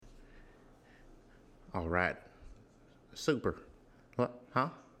All right. Super. What? Huh?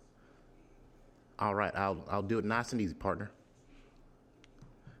 All right, I'll do it nice and easy, partner.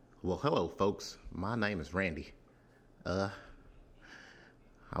 Well, hello, folks. My name is Randy. I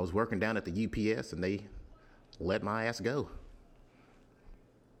was working down at the UPS and they let my ass go.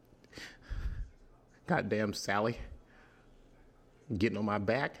 Goddamn Sally. Getting on my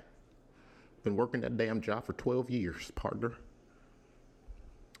back. Been working that damn job for 12 years, partner.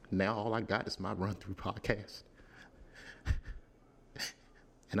 Now all I got is my Run Thru podcast.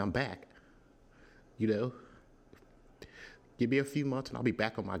 And I'm back. You know, give me a few months and I'll be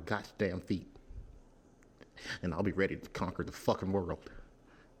back on my goddamn feet. And I'll be ready to conquer the fucking world.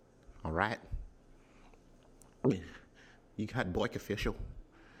 All right? You got Boyk Official.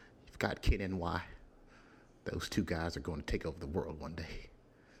 You've got Kid NY. Those two guys are going to take over the world one day.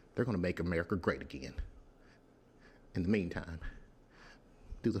 They're going to make America great again. In the meantime,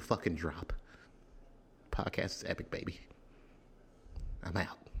 do the fucking drop. Podcast is epic, baby. I'm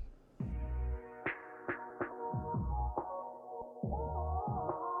out.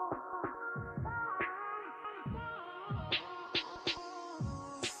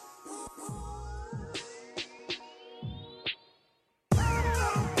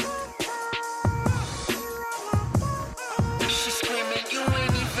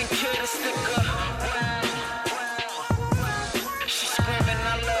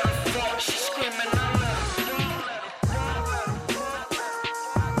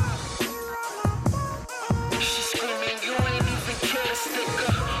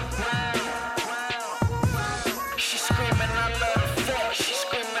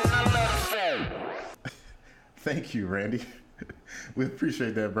 Thank you, Randy. We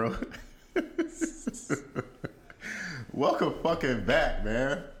appreciate that, bro. Welcome fucking back,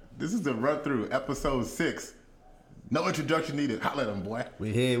 man. This is the Run Thru, episode 6. No introduction needed. Holla at him, boy.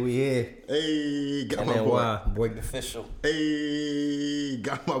 We here. Hey, got my boy. Boyk Official. Hey,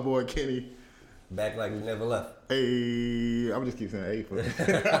 got my boy Kenny. Back like we never left. Hey, I'm just keep saying hey for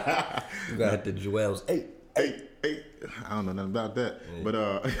You got hit the Joel's. Hey. I don't know nothing about that.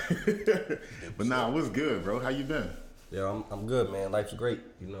 Yeah. But nah, what's good, bro? How you been? Yeah, I'm good, man. Life's great.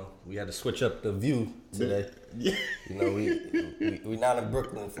 You know, we had to switch up the view today. Yeah. You know, we not in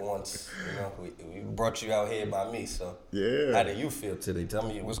Brooklyn for once. You know, we brought you out here by me. So yeah. How do you feel today? Tell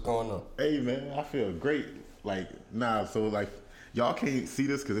me what's going on. Hey, man, I feel great. So y'all can't see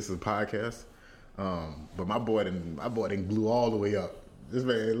this because this is a podcast. But my boy done blew all the way up. This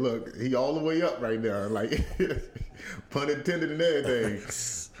man, look, he all the way up right now. Like, pun intended and everything.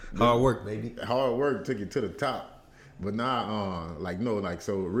 Hard work, baby. Hard work took you to the top. But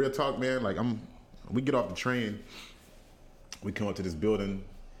so real talk, man, we get off the train, we come up to this building,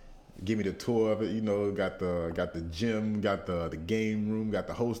 give me the tour of it, you know, got the gym, got the game room, got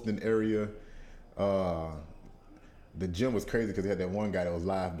the hosting area. The gym was crazy because they had that one guy that was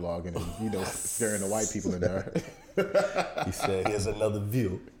live blogging and, you know, scaring the white people in there. He said, "Here's another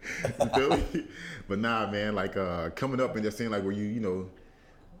view." You feel me? But nah, man, coming up and just seeing where you know,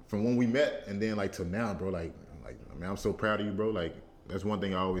 from when we met and then till now, bro, man, I'm so proud of you, bro. That's one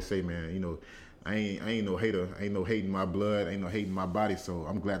thing I always say, man. You know, I ain't no hater. Ain't no hate in my blood. Ain't no hate in my body. So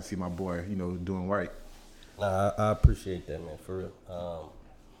I'm glad to see my boy, you know, doing right. Nah, I appreciate that, man, for real.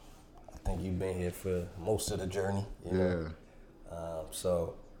 I think you've been here for most of the journey, you know.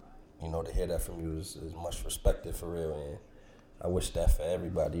 So, you know, to hear that from you is much respected, for real, and I wish that for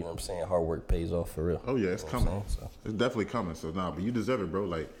everybody, you know what I'm saying? Hard work pays off, for real. Oh, yeah, it's coming. It's definitely coming. So, but you deserve it,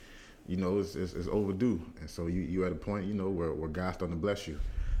 bro. You know, it's overdue. And so you at a point, you know, where God's starting to bless you.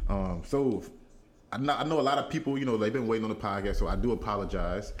 So I know a lot of people, you know, they've been waiting on the podcast, so I do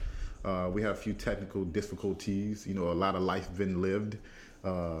apologize. We have a few technical difficulties. You know, a lot of life been lived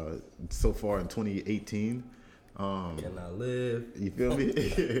so far in 2018. Can I live? You feel me?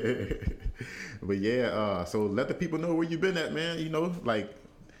 But yeah, so let the people know where you been at, man. You know,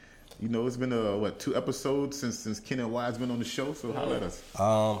 it's been 2 episodes since Ken and Y's been on the show. So holla at us.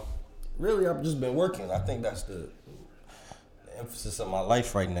 Really, I've just been working. I think that's the emphasis of my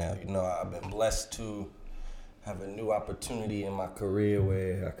life right now. You know, I've been blessed to have a new opportunity in my career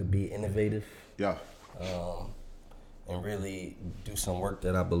where I could be innovative. Yeah. And really do some work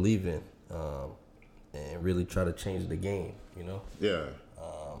that I believe in. And really try to change the game, you know? Yeah.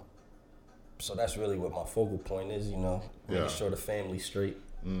 So that's really what my focal point is, you know? Making sure the family's straight.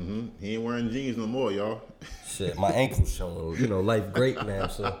 Mm-hmm. He ain't wearing jeans no more, y'all. Shit, my ankle's showing. You know, life great now,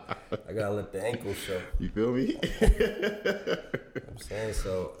 so I gotta let the ankle show. You feel me? You know what I'm saying?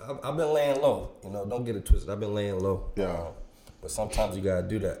 So I've been laying low, you know? Don't get it twisted. I've been laying low. Yeah. But sometimes you gotta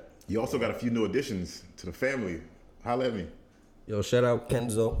do that. You also got a few new additions to the family. Holla at me. Yo, shout out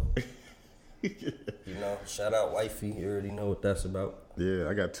Kenzo. You know, shout out wifey. You already know what that's about. Yeah,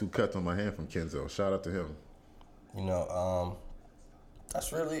 I got 2 cuts on my hand from Kenzo. Shout out to him. You know,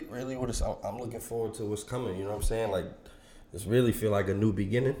 that's really what it's. I'm looking forward to what's coming. You know what I'm saying? Like, this really feel like a new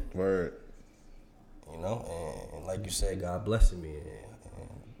beginning. Word. You know, and like you said, God blessing me, and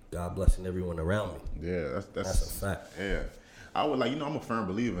God blessing everyone around me. Yeah, that's a fact. Yeah, I would like, I'm a firm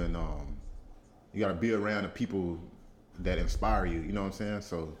believer in you gotta be around the people that inspire you. You know what I'm saying?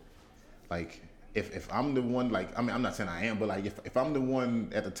 So, like, if I'm the one, like, I mean, I'm not saying I am, but like, if I'm the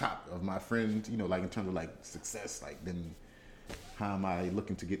one at the top of my friends, like in terms of like success, like then how am I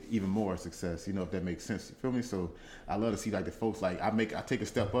looking to get even more success? If that makes sense. You feel me? So I love to see like the folks like I take a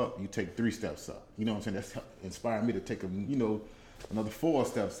step up, you take 3 steps up. You know what I'm saying? That's inspiring me to take another 4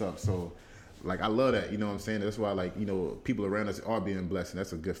 steps up. So like I love that. You know what I'm saying? That's why like people around us are being blessed, and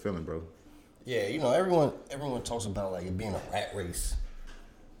that's a good feeling, bro. Yeah, everyone talks about like it being a rat race.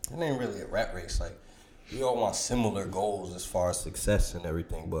 It ain't really a rat race. Like we all want similar goals as far as success and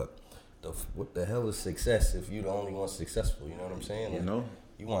everything, but what the hell is success if you're the only one successful? You know what I'm saying? Like,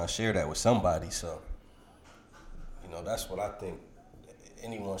 you want to share that with somebody. So, that's what I think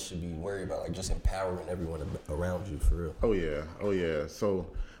anyone should be worried about, like just empowering everyone around you for real. Oh yeah. So,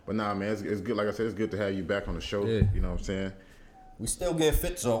 but nah, man, it's good. Like I said, it's good to have you back on the show. Yeah. You know what I'm saying? We still getting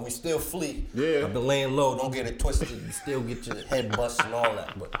fit, so we still flee. Yeah. I've been laying low. Don't get it twisted. You still get your head bust and all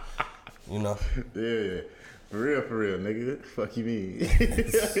that, but Yeah. For real, nigga. Fuck you mean?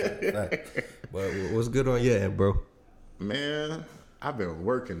 Right. But what's good on your end, bro? Man, I've been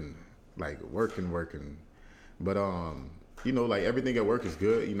working. But like everything at work is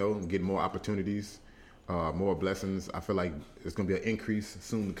good. Getting more opportunities, more blessings. I feel like it's gonna be an increase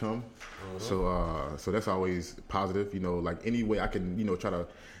soon to come. Mm-hmm. So that's always positive. Like any way I can, try to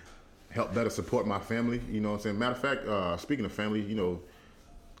help better support my family. You know what I'm saying? Matter of fact, speaking of family,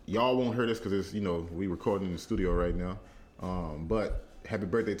 y'all won't hear this because it's, we recording in the studio right now. But happy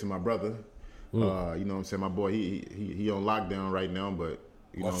birthday to my brother. You know what I'm saying? My boy, he on lockdown right now, but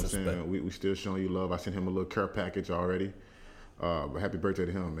you know what I'm saying? We still showing you love. I sent him a little care package already. But happy birthday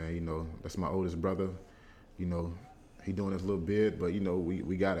to him, man. That's my oldest brother. He doing his little bid, but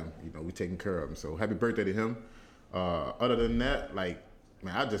we got him. We taking care of him. So happy birthday to him. Other than that, like,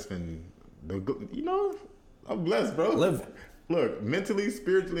 man, I just been, I'm blessed, bro. Living. Look, mentally,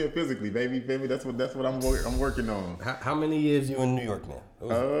 spiritually, and physically, baby. That's what I'm working on. How many years you in New York now?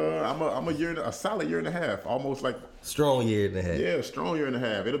 I'm a solid year and a half, almost like strong year and a half. Yeah, strong year and a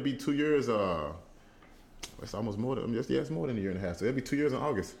half. It'll be 2 years. It's almost more than it's more than a year and a half. So it'll be 2 years in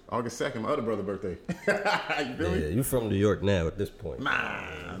August 2nd, my other brother's birthday. You feel me? Yeah, you from New York now at this point? Nah.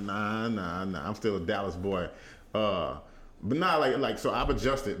 I'm still a Dallas boy. But nah, like so I've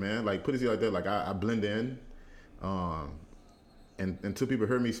adjusted, man. Like put it like that. Like I blend in. And until people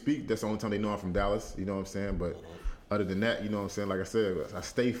hear me speak, that's the only time they know I'm from Dallas. You know what I'm saying? But other than that, you know what I'm saying? Like I said, I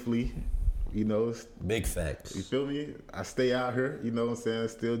stay flea. Big facts. You feel me? I stay out here. You know what I'm saying?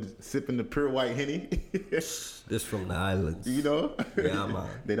 Still sipping the pure white Henny. This from the islands. Yeah, man.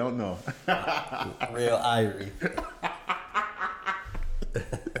 They don't know. Real Irie.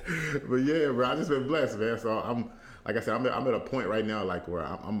 But yeah, bro, I just been blessed, man. So I'm at a point right now, like where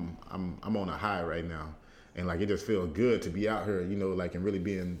I'm on a high right now. And like it just feels good to be out here, like and really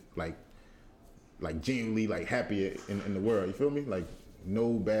being like genuinely like happy in the world. You feel me? Like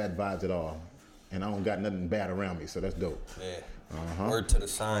no bad vibes at all, and I don't got nothing bad around me, so that's dope. Yeah. Word to the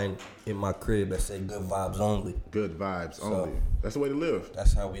sign in my crib that say good vibes only. Good vibes only. That's the way to live.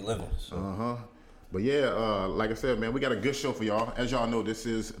 That's how we living. So. But yeah, like I said, man, we got a good show for y'all. As y'all know, this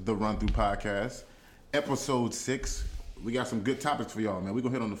is the Run Thru podcast, episode 6. We got some good topics for y'all, man. We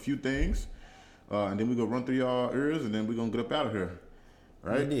gonna hit on a few things. And then we're going to run through y'all ears, and then we're going to get up out of here.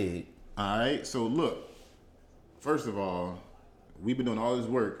 Right? Indeed. All right. So, look. First of all, we've been doing all this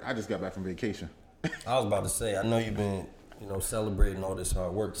work. I just got back from vacation. I was about to say, I know you've been, celebrating all this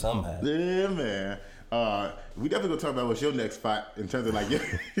hard work somehow. Yeah, man. We definitely going to talk about what's your next spot in terms of, like,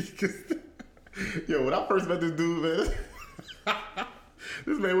 yo, when I first met this dude, man,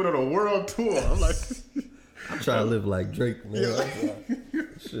 this man went on a world tour. I'm like... I'm trying to live like Drake, man. Yeah.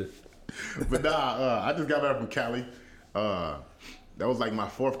 Shit. But nah, I just got back from Cali. That was like my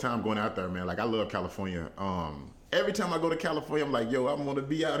 4th time going out there, man. Like I love California. Every time I go to California, I'm like, yo, I want to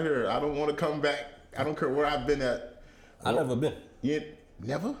be out here. I don't want to come back. I don't care where I've been at. I never been. Yeah,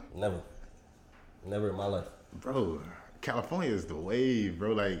 never? Never in my life. Bro, California is the wave,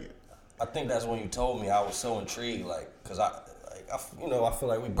 bro. Like, I think that's when you told me. I was so intrigued, like, cause I feel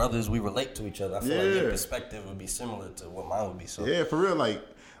like we brothers. We relate to each other. I feel like your perspective would be similar to what mine would be. So yeah, for real,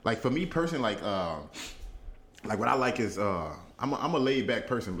 like for me personally, like like what I like is I'm a laid back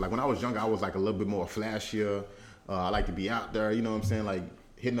person. Like when I was younger, I was like a little bit more flashier. I like to be out there, you know what I'm saying, like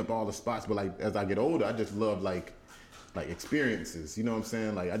hitting up all the spots. But like as I get older, I just love like experiences, you know what I'm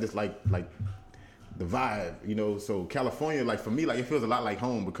saying. Like I just like the vibe, you know. So California, like for me, like it feels a lot like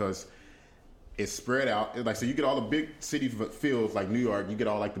home because it's spread out. Like so, you get all the big city feels like New York. You get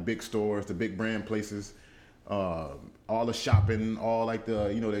all like the big stores, the big brand places. All the shopping, all like the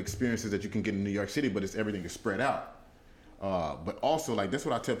the experiences that you can get in New York City, but everything is spread out. But also like that's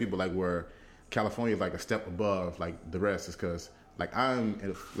what I tell people, like where California is like a step above like the rest is because like I'm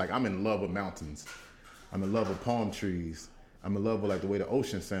in love with mountains. I'm in love with palm trees. I'm in love with like the way the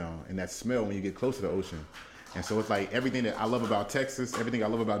ocean sound and that smell when you get close to the ocean. And so it's like everything that I love about Texas, everything I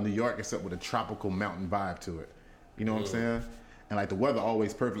love about New York, except with a tropical mountain vibe to it. You know what I'm saying? And like the weather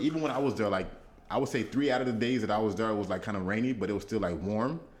always perfect. Even when I was there, like I would say 3 out of the days that I was there was like kind of rainy, but it was still like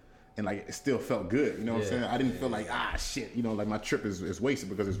warm, and like it still felt good. You know what I'm saying? I didn't feel like shit. You know, like my trip is wasted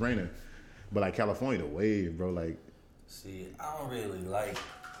because it's raining. But like California, the wave, bro. Like, see, I don't really like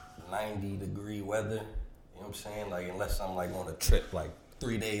 90-degree weather. You know what I'm saying? Like unless I'm like on a trip, like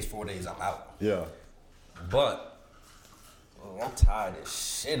 3 days, 4 days, I'm out. Yeah. But I'm tired as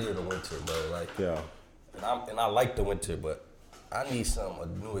shit of the winter, bro. Like, and I like the winter, but I need a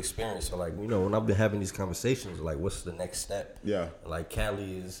new experience. So like, when I've been having these conversations, like, what's the next step? Yeah. Like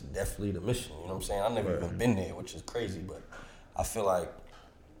Cali is definitely the mission. You know what I'm saying? I've never even been there, which is crazy, but I feel like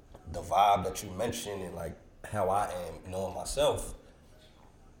the vibe that you mentioned and like how I am, knowing myself,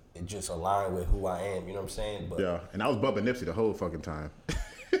 it just aligned with who I am. You know what I'm saying? But yeah. And I was bumping Nipsey the whole fucking time.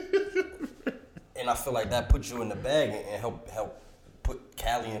 And I feel like that puts you in the bag and help put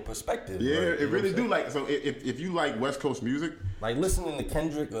Cali in perspective. Yeah, right? It really do. Like, so if you like West Coast music, like listening to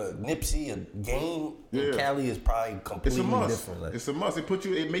Kendrick or Nipsey, a Game in Cali is probably completely different. Like, it's a must.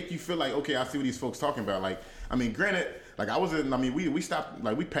 It make you feel like, okay, I see what these folks talking about. Like, I mean, granted, like we stopped,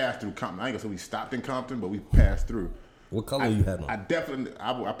 like we passed through Compton. I ain't gonna say we stopped in Compton, but we passed through. What color you had on? I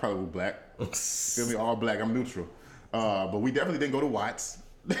probably was black. Feel me? All black. I'm neutral. But we definitely didn't go to Watts.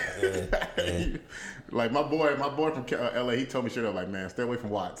 Like my boy from LA, he told me straight up, like, man, stay away from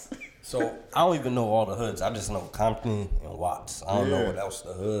Watts. So I don't even know all the hoods. I just know Compton and Watts. I don't know what else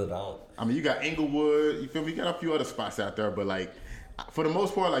the hood. I mean, you got Inglewood. You feel me? You got a few other spots out there, but like for the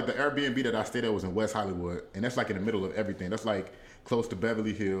most part, like the Airbnb that I stayed at was in West Hollywood, and that's like in the middle of everything. That's like close to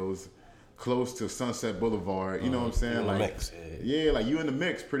Beverly Hills, close to Sunset Boulevard. You know what I'm saying? Like, mix, like you in the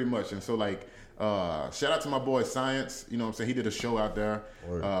mix pretty much. And so like. Shout out to my boy Science. You know what I'm saying? He did a show out there.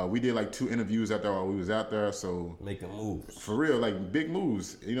 We did like 2 interviews out there while we was out there. So making moves. For real, like big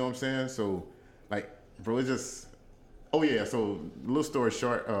moves. You know what I'm saying? So like, bro, it's just. Oh yeah. So long story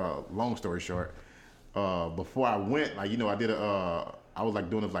short. Before I went, like I did I was like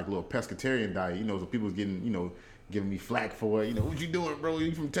doing this like little pescatarian diet. So people was getting giving me flack for it. What you doing, bro?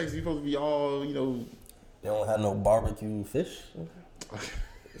 You from Texas? You supposed to be all They don't have no barbecue fish.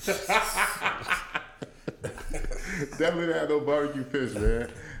 Definitely didn't have no barbecue fish,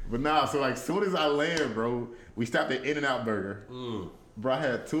 man. But nah, so like soon as I land, bro, we stopped at In-N-Out Burger. Bro, I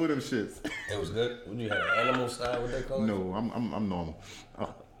had 2 of them shits. It was good. Would you have animal style? What they call it? No, I'm normal.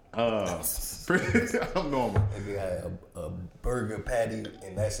 I'm normal. Maybe I had a burger patty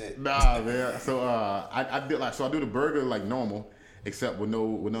and that's it. Nah, man. So I do the burger like normal, except with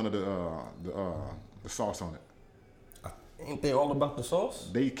none of the sauce on it. Ain't they all about the sauce?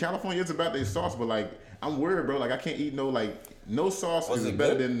 California is about their sauce, but like I'm worried, bro. Like I can't eat no sauce is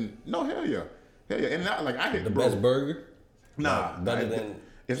better than hell yeah, and not like I hit the best burger. Nah, better than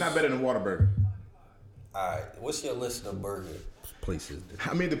it's not better than Whataburger. All right, what's your list of burger places?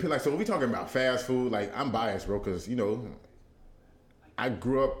 I mean, so when we talking about fast food, like I'm biased, bro, because I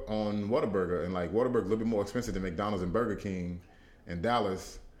grew up on Whataburger, and like Whataburger a little bit more expensive than McDonald's and Burger King in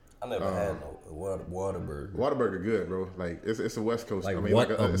Dallas. I never had no Whataburger. Whataburger good, bro. Like it's a West Coast. Like, I mean,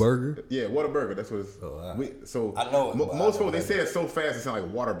 a burger? Yeah, Whataburger. That's what it's. I know. Most folks they say it so fast it sounds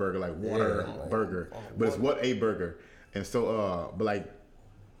like Waterburger, like water burger, but it's what a burger. And so, but like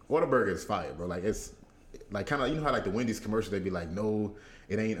Whataburger is fire, bro. Like it's like kind of how like the Wendy's commercial they be like, no,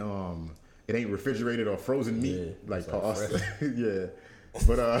 it ain't refrigerated or frozen meat like us. Yeah,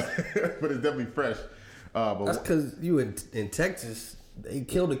 but but it's definitely fresh. But that's because you in Texas. They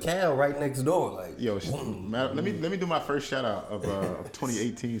killed a cow right next door. Like, yo, let me do my first shout out of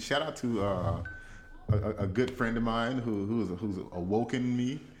 2018. Shout out to a good friend of mine who's awoken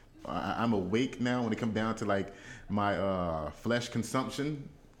me. I'm awake now when it comes down to like my flesh consumption.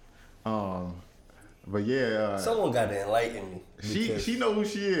 But yeah, someone got to enlighten me. She know who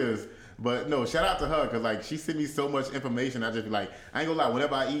she is. But no, shout out to her because like she sent me so much information. I just be like, I ain't gonna lie.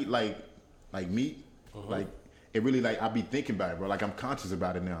 Whenever I eat like meat, like. it really like I be thinking about it, bro. Like I'm conscious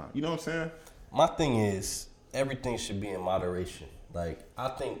about it now. You know what I'm saying? My thing is everything should be in moderation. Like I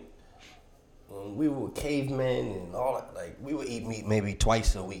think when we were cavemen and all that, like we would eat meat maybe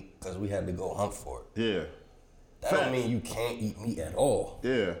twice a week because we had to go hunt for it. Yeah. That don't mean you can't eat meat at all.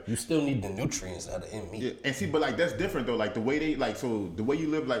 Yeah. You still need the nutrients that are in meat. Yeah. And see, but like that's different though. Like the way they like so the way you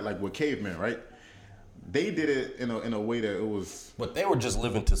live like with cavemen, right? They did it in a way that it was. But they were just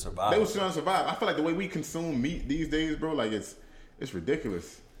living to survive. They were trying to survive. I feel like the way we consume meat these days, bro, like it's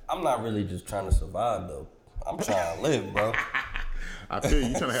ridiculous. I'm not really just trying to survive though. I'm trying to live, bro. I feel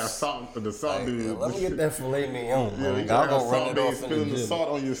you trying to have salt, the salt like, dude. Let me get that filet mignon, bro. Yeah, I'll go run it off in the gym. The salt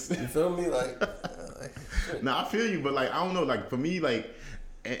on your. You feel me? Like, Nah, I feel you, but like I don't know, like for me, like,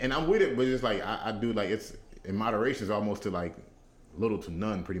 and I'm with it, but it's like I do like it's in moderation is almost to like little to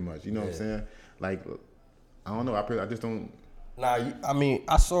none, pretty much. You know what I'm saying? Like, I don't know. I just don't. Nah, I mean,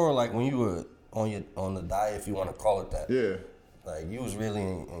 I saw like when you were on the diet, if you want to call it that. Yeah. Like you was really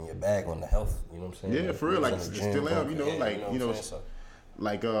in your bag on the health. You know what I'm saying? Yeah, like, for real. Like still am. You know, like you know. So,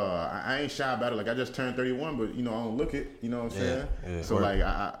 like I ain't shy about it. Like I just turned 31, but you know I don't look it. You know what I'm saying? Yeah. So like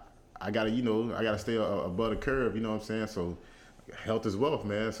I gotta I gotta stay above the curve. You know what I'm saying? So health is wealth,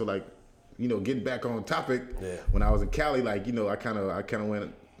 man. So like getting back on topic. Yeah. When I was in Cali, like I kind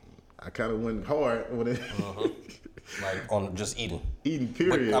of went hard with it. like on just eating. Eating,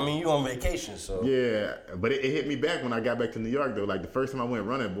 period. But, I mean, you on vacation, so. Yeah, but it hit me back when I got back to New York though. Like the first time I went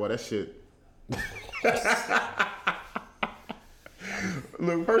running, boy, that shit.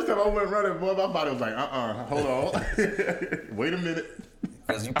 Look, first time I went running, boy, my body was like, hold on, wait a minute.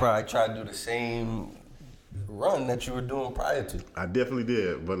 Because you probably tried to do the same run that you were doing prior to. I definitely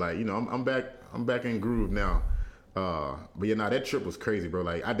did, but like I'm back in groove now. But yeah, that trip was crazy, bro.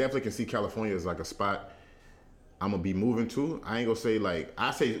 Like I definitely can see California as like a spot I'm gonna be moving to. I ain't gonna say like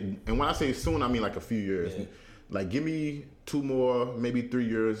and when I say soon, I mean like a few years. Yeah. Like give me 2 more, maybe 3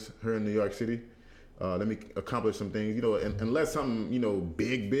 years here in New York City. Let me accomplish some things, and unless something,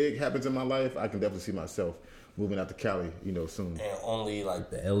 big happens in my life, I can definitely see myself moving out to Cali, soon. And only like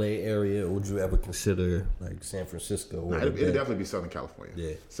the LA area, or would you ever consider like San Francisco? Nah, it'd definitely be Southern California.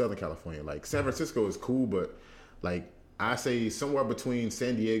 Yeah. Southern California. Like San Francisco is cool, but like I say somewhere between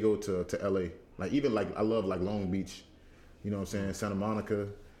San Diego to LA. Like even like I love like Long Beach, you know what I'm saying? Santa Monica.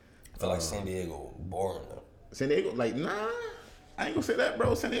 I feel like San Diego boring though. San Diego, like nah, I ain't gonna say that,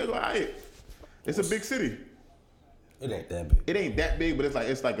 bro. San Diego, alright. It's a big city. It ain't that big. It ain't that big, but it's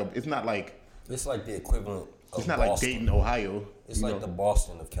not like the equivalent of it's not Boston. like Dayton, Ohio. It's like the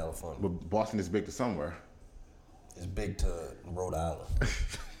Boston of California. But Boston is big to somewhere. It's big to Rhode Island.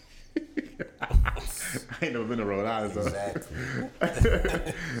 I ain't never been to Rhode Island, so. Exactly.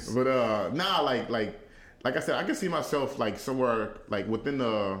 But like I said, I can see myself like somewhere like within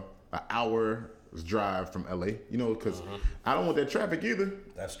an hour's drive from LA, because I don't want that traffic either.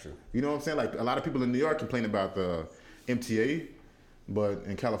 That's true. You know what I'm saying? Like a lot of people in New York complain about the MTA, but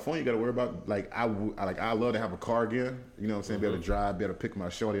in California you got to worry about I love to have a car again. You know what I'm saying? Be able to drive, be able to pick my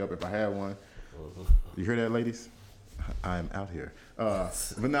shorty up if I had one. You hear that, ladies? I'm out here.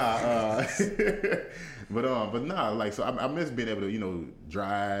 But nah, like so I miss being able to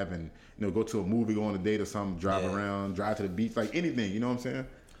drive and go to a movie, go on a date or something, drive around, drive to the beach, like anything. You know what I'm saying?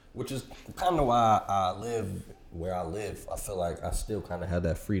 Which is kind of why I live where I live. I feel like I still kind of have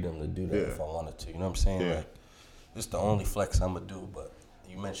that freedom to do that if I wanted to. You know what I'm saying? Yeah. Like, it's the only flex I'm gonna do. But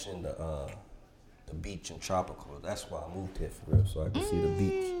you mentioned the beach and tropical. That's why I moved here for real, so I can see the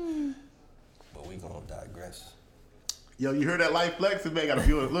beach. But we gonna digress. Yo, you heard that life flex? This man got a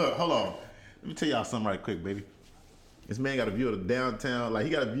view of look, hold on. Let me tell y'all something right quick, baby. This man got a view of the downtown, like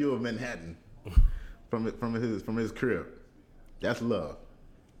he got a view of Manhattan from his crib. That's love.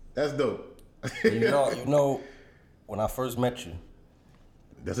 That's dope. You know, when I first met you.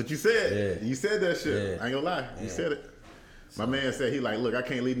 That's what you said. Yeah. You said that shit. Yeah. I ain't gonna lie. You said it. My man said look, I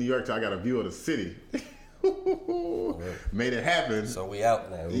can't leave New York till I got a view of the city. Made it happen. So we out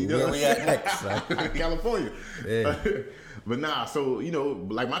now. Where we at next? California. Yeah. But nah, so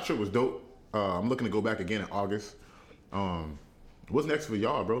like my trip was dope. I'm looking to go back again in August. What's next for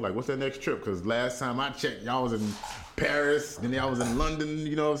y'all, bro? Like, what's that next trip? Because last time I checked, y'all was in Paris, then y'all was in London.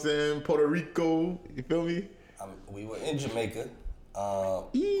 You know what I'm saying? Puerto Rico. You feel me? We were in Jamaica.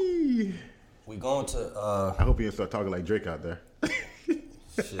 Eee. We going to. I hope you didn't start talking like Drake out there.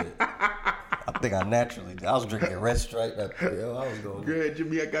 Shit. I think I naturally did. I was drinking Red Stripe. I was going. Good,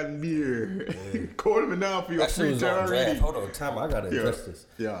 Jimmy, I got beer. Quarter me now for your That shit free was on time. draft. Hold on, time. I gotta address this.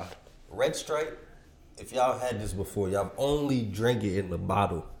 Yeah. Red Stripe. If y'all had this before, y'all only drank it in the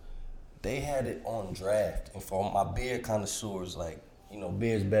bottle. They had it on draft, and for my beer connoisseurs, like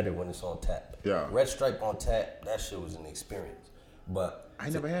beer's better when it's on tap. Yeah. Red Stripe on tap, that shit was an experience. But I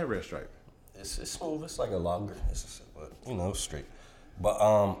never had Red Stripe. it's smooth. It's like a lager. It's straight.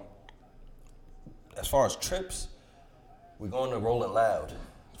 But as far as trips, we're going to Rolling Loud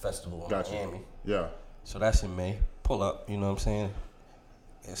Festival in Miami. Yeah. So that's in May. Pull up, you know what I'm saying?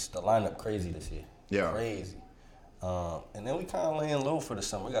 It's the lineup crazy this year. Yeah. Crazy. And then we kind of laying low for the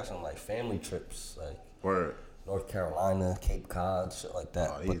summer. We got some like family trips, like Word. North Carolina, Cape Cod, shit like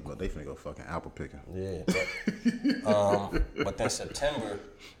that. Oh, they finna go fucking apple picking. Yeah. But then September,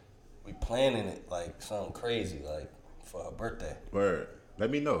 we planning it like something crazy, like for her birthday. Word.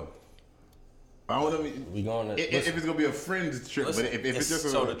 Let me know. I don't know. We going to if it's gonna be a friend's trip, but if it's just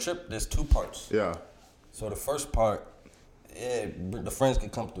so the trip, there's 2 parts. Yeah. So the first part, the friends can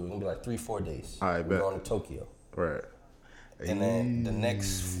come through. It's gonna be like 3-4 days. All right, We're bet. going to Tokyo. Right. And then the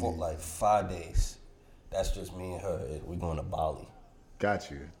next 5 days, that's just me and her. We're going to Bali.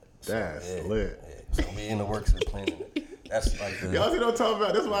 Got you. That's lit. Yeah. So we in the works of planning it. That's like the... Y'all see what I'm talking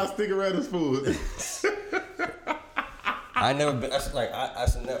about? That's why I stick around this food. I never been. That's like I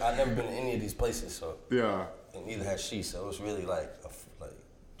never been to any of these places. So Yeah. and neither has she. So it was really like the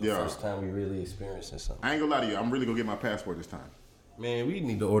first time we really experiencing something. I ain't gonna lie to you. I'm really gonna get my passport this time. Man, we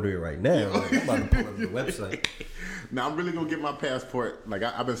need to order it right now. Like, I'm about to pull up the website. Now I'm really gonna get my passport. Like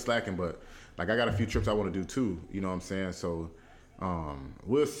I've been slacking, but like I got a few trips I want to do too. You know what I'm saying? So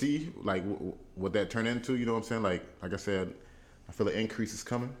we'll see like what that turn into. You know what I'm saying? Like I said, I feel the increase is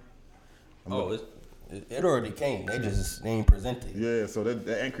coming. It already came. They ain't presented. Yeah, so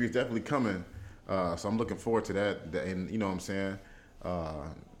that increase definitely coming. So I'm looking forward to that. And you know what I'm saying?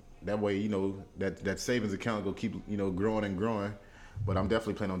 That way, that savings account will keep, growing and growing. But I'm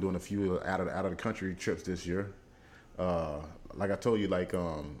definitely planning on doing a few out of the country trips this year. Like I told you, like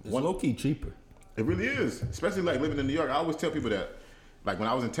it's low key cheaper. It really is, especially like living in New York. I always tell people that, like when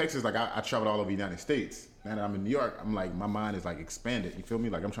I was in Texas, like I traveled all over the United States. Now that I'm in New York, I'm like my mind is like expanded. You feel me?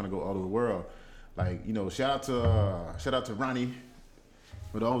 Like I'm trying to go all over the world. Like shout out to Ronnie.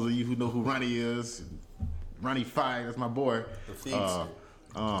 For those of you who know who Ronnie is, Ronnie Five, that's my boy.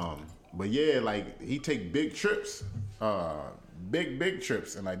 But yeah, like he take big trips, big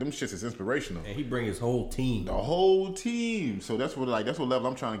trips, and like them shits is inspirational. And he bring his whole team. The whole team. So that's what level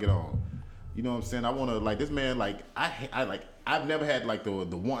I'm trying to get on. You know what I'm saying? I want to like this man. Like I've never had like the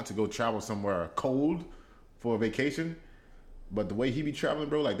want to go travel somewhere cold for a vacation. But the way he be traveling,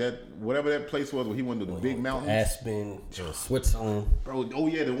 bro, like that, whatever that place was where he went to the big mountains. Aspen, Switzerland. Bro, oh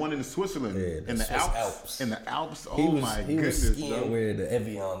yeah, the one in Switzerland. Yeah, in the Alps. In the Alps. Oh my goodness. He was skiing with the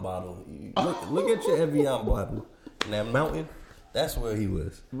Evian bottle. Look at your Evian bottle. And that mountain, that's where he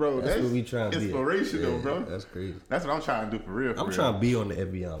was. Bro, that's what we trying to be. Inspirational, bro. That's crazy. That's what I'm trying to do for real. I'm trying to be on the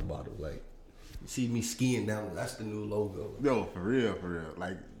Evian bottle. Like, you see me skiing down, that's the new logo. Yo, for real.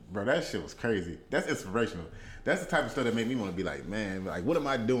 Like, bro, that shit was crazy. That's inspirational. That's the type of stuff that made me want to be like, man, like, what am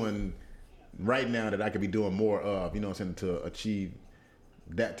I doing right now that I could be doing more of, you know what I'm saying, to achieve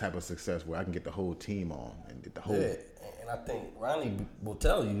that type of success where I can get the whole team on and get the whole... Yeah, and I think Ronnie will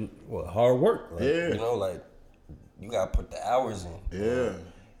tell you, hard work. Like, yeah. Like, you got to put the hours in. Yeah.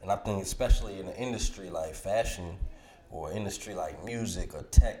 And I think especially in an industry like fashion or industry like music or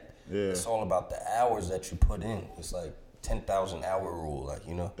tech, it's all about the hours that you put in. It's like 10,000 hour rule, like,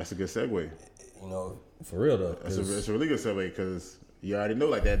 That's a good segue. For real though. It's a really good segue because you already know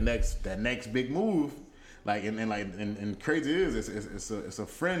like that next big move, like and crazy is it's a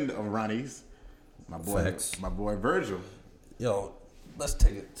friend of Ronnie's, my boy Virgil. Yo, let's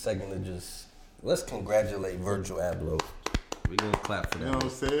take a second to let's congratulate Virgil Abloh. We gonna clap for that. You know what I'm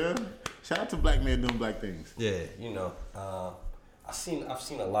saying? Shout out to black men doing black things. Yeah, I've seen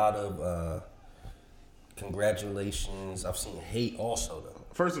a lot of congratulations. I've seen hate also though.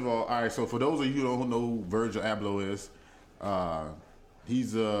 First of all right. So for those of you who don't know who Virgil Abloh is,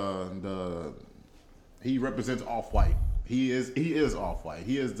 he represents Off-White. He is Off-White.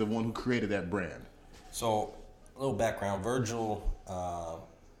 He is the one who created that brand. So a little background: Virgil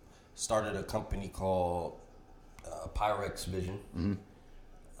started a company called Pyrex Vision,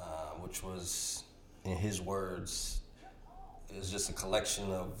 which was, in his words, is just a collection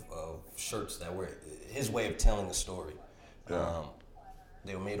of shirts that were his way of telling a story. Yeah.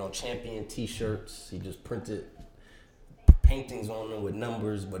 They were made on Champion T-shirts. He just printed paintings on them with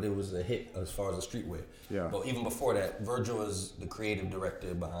numbers, but it was a hit as far as the streetwear. Yeah. But even before that, Virgil was the creative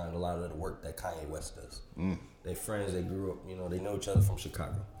director behind a lot of the work that Kanye West does. They're friends. They grew up. They know each other from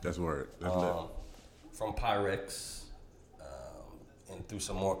Chicago. That's word. That's lit. From Pyrex, and through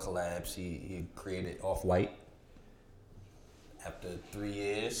some more collabs, he created Off-White. After 3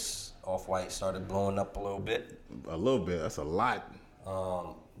 years, Off-White started blowing up a little bit. A little bit. That's a lot.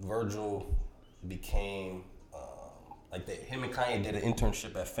 Virgil became him and Kanye did an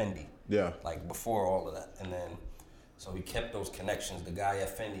internship at Fendi. Yeah. Like before all of that, and then so he kept those connections. The guy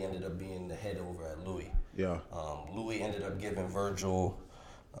at Fendi ended up being the head over at Louis. Yeah. Louis ended up giving Virgil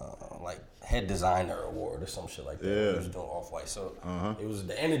head designer award or some shit like that. Yeah. He was doing Off-White, so it was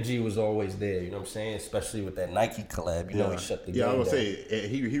the energy was always there. You know what I'm saying? Especially with that Nike collab. You know, he shut the game down. I was gonna say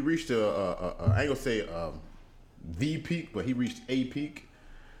he reached I ain't gonna say the peak, but he reached a peak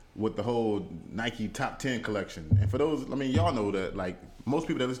with the whole Nike Top 10 collection. And for those, I mean, y'all know that, like, most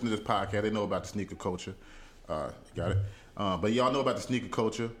people that listen to this podcast, they know about the sneaker culture. Got it? But y'all know about the sneaker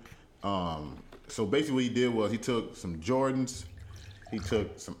culture. So basically what he did was he took some Jordans, he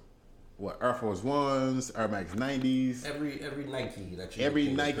took some, Air Force Ones, Air Max 90s. Every Nike that you Every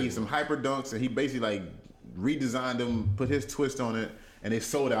Nike, some Hyper Dunks, and he basically, like, redesigned them, put his twist on it, and they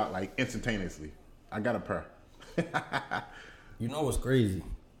sold out, like, instantaneously. I got a pair. You know what's crazy?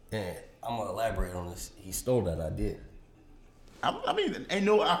 And I'm gonna elaborate on this. He stole that idea. I mean, I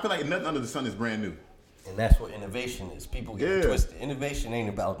feel like nothing under the sun is brand new. And that's what innovation is. People get it twisted. Innovation ain't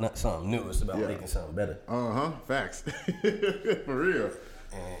about something new. It's about making something better. Facts. For real.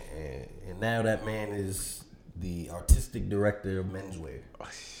 And now that man is the artistic director of menswear.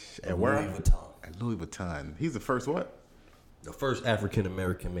 At Louis Vuitton. At Louis Vuitton. He's the first what? The first African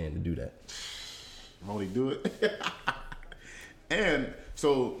American man to do that. Won't he do it? And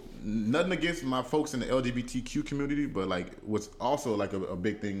so, nothing against my folks in the LGBTQ community, but like what's also like a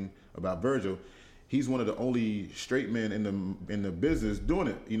big thing about Virgil, he's one of the only straight men in the business doing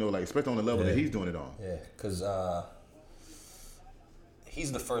it. You know, like especially on the level that he's doing it on. Yeah, because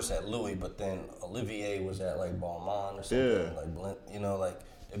he's the first at Louis, but then Olivier was at like Balmain or something. Yeah. Like Blint, you know, like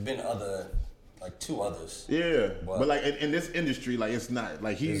there've been two others. Yeah, but like in this industry, like it's not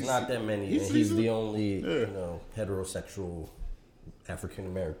like there's not that many. He's the only heterosexual African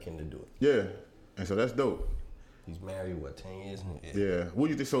American to do it. Yeah, and so that's dope. He's married 10 years? Yeah. What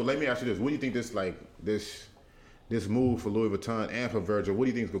do you think? So let me ask you this: what do you think this move for Louis Vuitton and for Virgil? What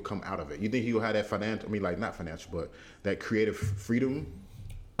do you think is gonna come out of it? You think he'll have that financial? I mean, like not financial, but that creative freedom?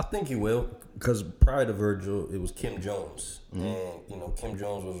 I think he will, because prior to Virgil, it was Kim Jones, and Kim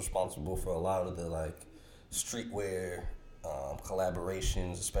Jones was responsible for a lot of the like streetwear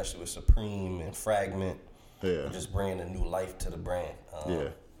collaborations, especially with Supreme and Fragment. Yeah. Just bringing a new life to the brand.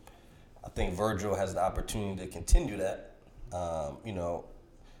 I think Virgil has the opportunity to continue that.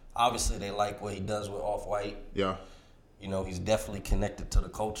 Obviously they like what he does with Off-White. Yeah. He's definitely connected to the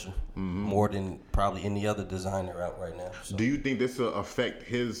culture more than probably any other designer out right now. So. Do you think this will affect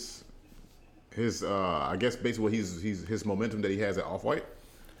his I guess basically his momentum that he has at Off-White?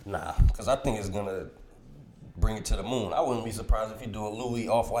 Nah, because I think it's gonna bring it to the moon. I wouldn't be surprised if he do a Louis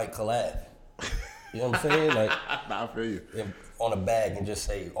Off-White collab. You know what I'm saying? Like, I feel you. On a bag and just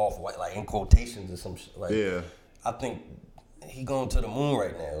say Off-White, like in quotations or some shit. Like, I think he going to the moon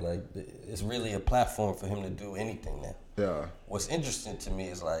right now. Like, it's really a platform for him to do anything now. Yeah. What's interesting to me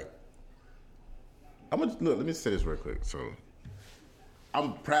is like, look. Let me say this real quick. So,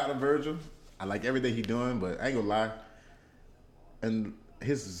 I'm proud of Virgil. I like everything he's doing, but I ain't gonna lie. And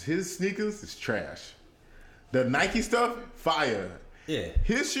his sneakers is trash. The Nike stuff, fire. Yeah,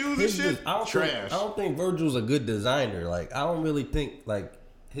 his shoes and shit, trash. I don't think Virgil's a good designer. Like, I don't really think like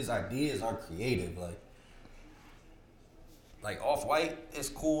his ideas are creative. Like Off-White is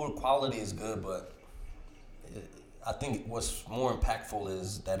cool, quality is good, but I think what's more impactful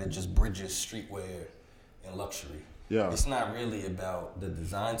is that it just bridges streetwear and luxury. Yeah, it's not really about the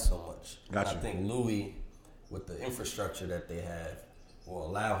design so much. Gotcha. I think Louis, with the infrastructure that they have, will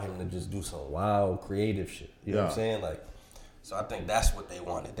allow him to just do some wild, creative shit. You know what I'm saying? Like. So I think that's what they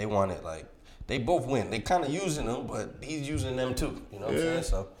wanted. They wanted, like, they both win. They kind of using them, but he's using them too. You know what I'm saying?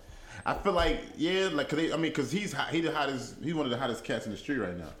 So I feel like, because he's one of the hottest cats in the street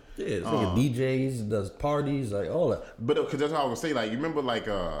right now. Yeah, it's like a DJs, does parties, like all that. But because that's how I was gonna say, like, you remember, like,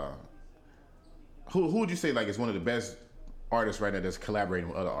 who would you say like is one of the best artists right now that's collaborating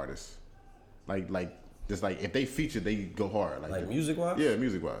with other artists? Like just like if they feature, they go hard. Like music wise? Yeah,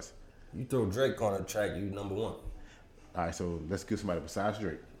 music wise. You throw Drake on a track, you number one. All right, so let's get somebody besides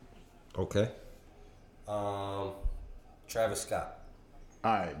Drake. Okay. Travis Scott.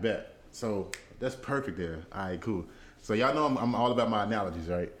 All right, bet. So that's perfect there. All right, cool. So y'all know I'm all about my analogies,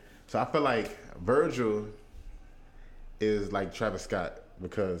 right? So I feel like Virgil is like Travis Scott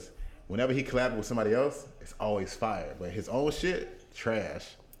because whenever he collabs with somebody else, it's always fire. But his own shit, trash.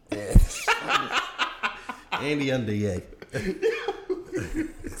 Yeah. Andy under Ye.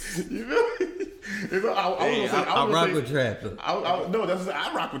 You feel me? I rock with Trap.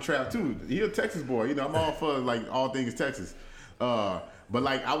 I rock with Trap too. He a Texas boy. I'm all for like all things Texas. But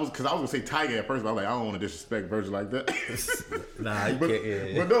like I was gonna say Tiger at first, but I was like, I don't want to disrespect Virgil like that. Nah, you can't.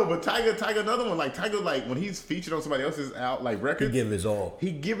 Yeah. But Tiger, another one. Like Tiger, like when he's featured on somebody else's record, he give his all.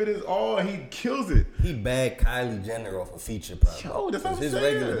 He give it his all. He kills it. He bagged Kylie Jenner off a feature project. Yo, that's what I'm his saying.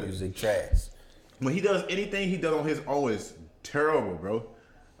 regular music trash. When he does anything he does on his own is terrible, bro.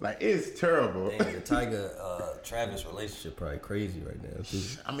 Like it's terrible. Dang, the Tiger Travis relationship probably crazy right now too.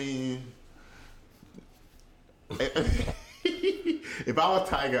 I mean, if I was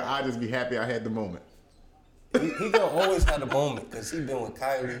Tiger, I'd just be happy I had the moment. He gonna always have the moment because he been with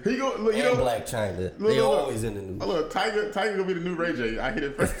Kylie and Black China. They always in the news. Look, Tiger gonna be the new Ray J. I hit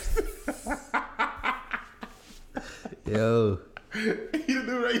it first. Yo, he the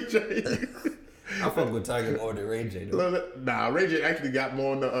new Ray J. I fuck with Tiger more than Ray J. Though. Nah, Ray J actually got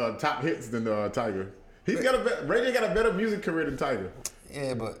more on the top hits than Tiger. Ray J got a better music career than Tiger.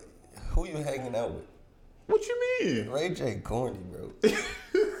 Yeah, but who you hanging out with? What you mean? Ray J corny, bro.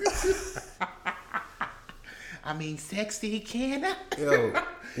 I mean, sexy can I? Yo,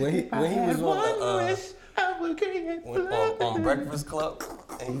 when he was on Breakfast Club,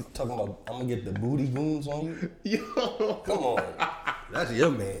 and he's talking about, I'm gonna get the booty goons on you. Yo, come on, that's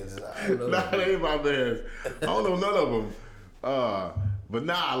your man's. Nah, that ain't my man's. I don't know none of them. But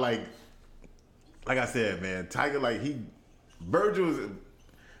nah, like I said, man, Tiger, like Virgil's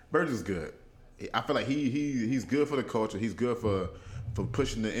good. I feel like he's good for the culture. He's good for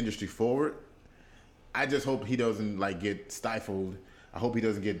pushing the industry forward. I just hope he doesn't like get stifled. I hope he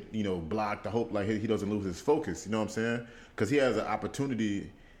doesn't get blocked. I hope like he doesn't lose his focus. You know what I'm saying? Because he has an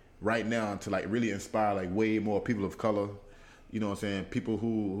opportunity right now to like really inspire like way more people of color. You know what I'm saying? People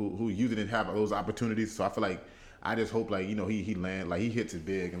who usually didn't have those opportunities. So I feel like I just hope like he land like he hits it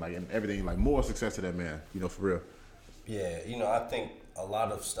big and everything like more success to that man. For real. Yeah, I think a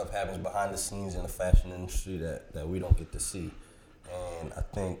lot of stuff happens behind the scenes in the fashion industry that we don't get to see, and I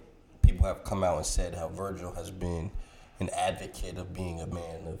think people have come out and said how Virgil has been an advocate of being a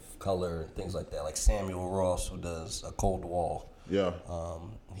man of color and things like that. Like Samuel Ross, who does A Cold Wall. Yeah.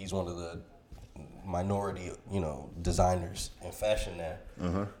 He's one of the minority, designers in fashion now.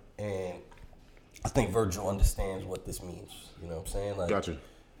 Uh-huh. And I think Virgil understands what this means. You know what I'm saying? Like, gotcha.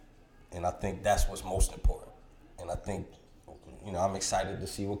 And I think that's what's most important. And I think, I'm excited to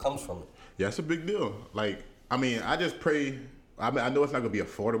see what comes from it. Yeah, it's a big deal. Like, I mean, I just pray. I know it's not gonna be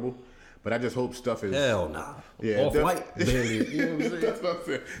affordable, but I just hope stuff is. Hell nah. Yeah, Off-White, barely. You know what I'm saying? That's what I'm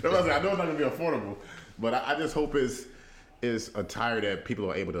saying. I know it's not gonna be affordable, but I just hope it's a tire that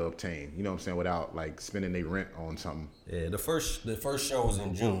people are able to obtain. You know what I'm saying? Without like spending their rent on something. Yeah, the first show was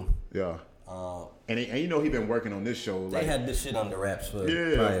in June. Yeah. And he been working on this show. They had this shit under wraps for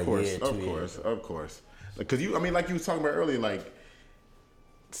of course, of course. Because like you was talking about earlier, like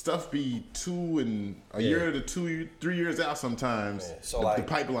stuff be 2 and a year to 2, 3 years out sometimes. Yeah. So the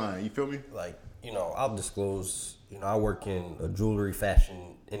pipeline, you feel me? Like I'll disclose. I work in a jewelry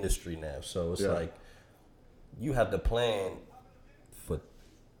fashion industry now, so it's like you have to plan for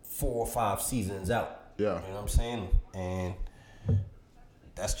 4 or 5 seasons out. Yeah, you know what I'm saying, and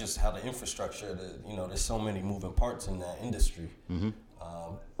that's just how the infrastructure. There's so many moving parts in that industry. Mm-hmm.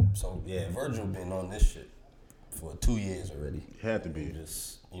 So yeah, Virgil been on this shit for 2 years already. Had to be.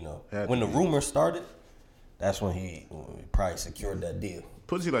 Just when the rumor started, that's when he probably secured that deal.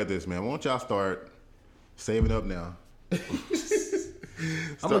 Put it like this, man. Why don't y'all start saving up now?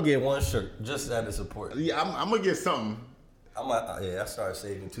 I'm gonna get one shirt just out of support. Yeah, I'm gonna get something. I started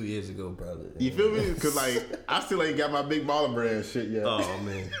saving 2 years ago, brother. You feel me? Because I still ain't got my big baller brand shit yet. Oh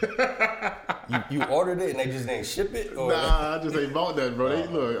man, you ordered it and they just didn't ship it? Or? Nah, I just ain't bought that, bro.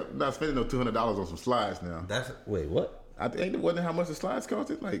 I'm not spending no $200 on some slides now. Wait, what? I think it wasn't how much the slides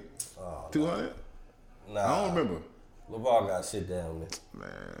costed, like $200. Nah, I don't remember. LeVar gotta sit down,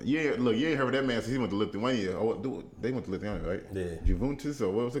 man. You ain't heard of that man since he went to Lithuania. Oh, they went to Lithuania, right? Yeah. Juventus,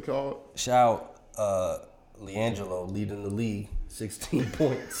 or what was it called? Shout Leangelo leading the league, 16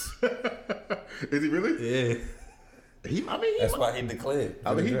 points. Is he really? Yeah. That's why he declared.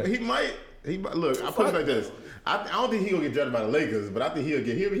 He might. Look, I put it like this. I don't think he'll get drafted by the Lakers, but I think he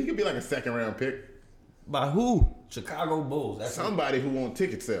could be like a 2nd round pick. By who? Chicago Bulls. That's somebody who wants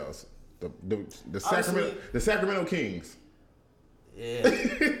ticket sales. The Sacramento Kings. Yeah.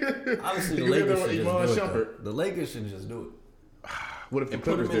 Obviously, the Lakers should just do it. The Lakers should just do it. What if the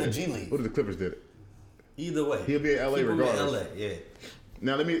Clippers did it? What if the Clippers did it? Either way, he'll be in LA regardless. Yeah.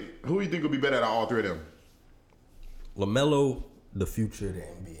 Now who do you think will be better out of all 3 of them? LaMelo, the future of the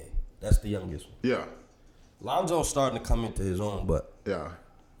NBA. That's the youngest one. Yeah. Lonzo's starting to come into his own, but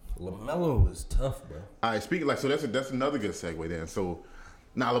LaMelo is tough, bro. All right, speaking so that's another good segue then. So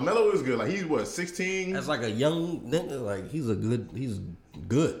Nah, LaMelo is good. Like he's what 16. As like a young nigga, like he's good. He's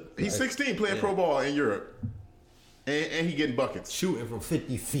He's like, 16 playing pro ball in Europe, and he getting buckets, shooting from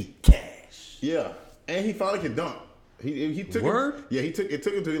 50 feet, cash. Yeah, and he finally can dunk. He took Word? Him, yeah, it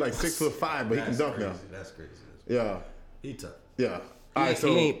took him to like 6'5", but he can dunk now. That's crazy. Yeah, He tough. yeah. All right, so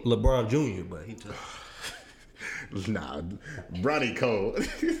he ain't LeBron Jr., but he tough. Nah, Bronny Cole.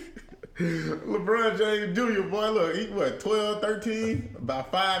 LeBron James Jr., boy, look, he what, 12, 13,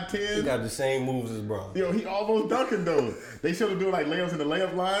 about 5'10". He got the same moves as Bron. Yo, he almost dunking those. They should have doing like layups in the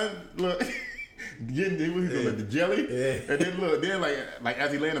layup line. Look, getting doing like the jelly, and then look, then like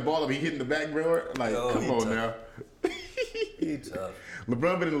as he laying the ball up, he hitting the backboard. Like, come on now. He tough.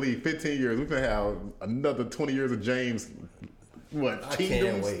 LeBron been in the league 15 years. We're gonna have another 20 years of James. What? I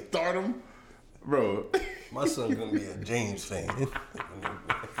Kingdom, can't wait. Stardom, bro. My son's gonna be a James fan.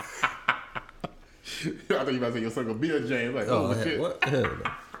 I thought you about to say your son gonna be a James. Like, oh shit. What? Hell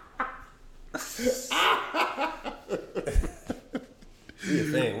no. We a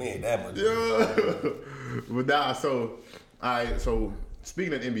fan. We ain't that much. Yeah. But nah, so, all right, so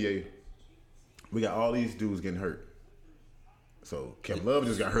speaking of NBA, we got all these dudes getting hurt. So Kevin Love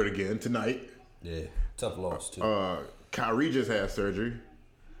just got hurt again tonight. Yeah, tough loss too. Kyrie just had surgery.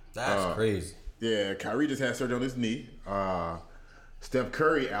 That's crazy. Yeah, Kyrie just had surgery on his knee. Steph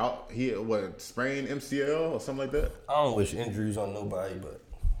Curry out. He sprained MCL or something like that. I don't wish injuries on nobody, but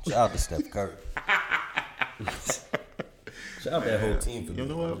shout out to Steph Curry. Shout out that whole team for You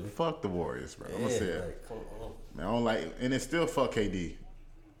know what? Fuck the Warriors, bro. I'm gonna say it. Like, come on. Man, I don't like, and it's still fuck KD.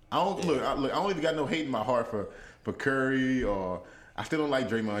 I don't look. I don't even got no hate in my heart for Curry, or I still don't like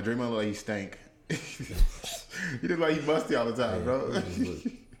Draymond. Draymond look like he stank. He look like he musty all the time, bro.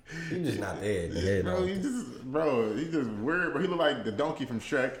 He just not there in the head. Bro, he just weird. But he look like the donkey from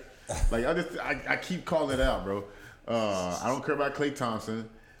Shrek. Like I keep calling it out, bro. I don't care about Klay Thompson.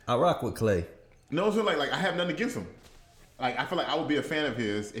 I rock with Klay. No, it's like I have nothing against him. Like I feel like I would be a fan of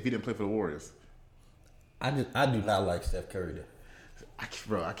his if he didn't play for the Warriors. I do not like Steph Curry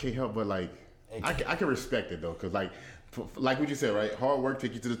though. I can't help but like I can respect it though, cause like what you said, right? Hard work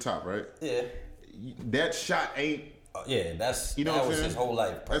take you to the top, right? Yeah. That shot ain't. Yeah, that's You know that what I'm was saying? his whole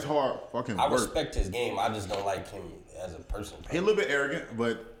life. That's hard fucking I work. respect his game. I just don't like him as a person. He's a little bit arrogant,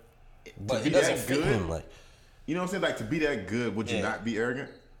 but to He be doesn't that fit good, him. Like, you know what I'm saying? Like to be that good, would you Yeah. not be arrogant?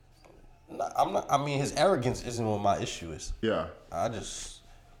 I'm not. I mean, his arrogance isn't what my issue is. Yeah. I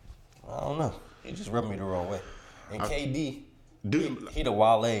don't know. He just rubbed me the wrong way. And KD, Dude, he the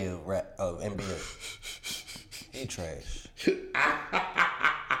Wale of NBA. He trash.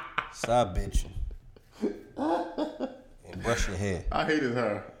 Stop bitching. And brush your hair. I hate his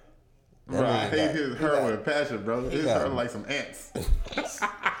hair. That Bro, I nigga hate got- his he hair got- with a passion, bro. His got- hair like some ants.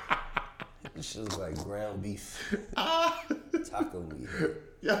 This shit is like ground beef. Taco meat.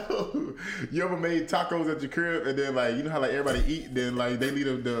 Yo, you ever made tacos at your crib and then like you know how like everybody eat, then like they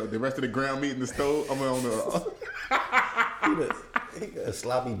leave the rest of the ground meat in the stove? I'm on the. He got a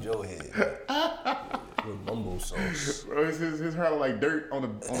sloppy Joe head with bumbo sauce. Bro, his hair like dirt on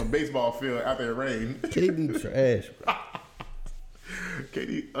a baseball field after it rained. KD trash, bro.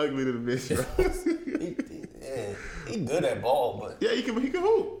 KD ugly to the bitch, bro. He good at ball, but Yeah, he can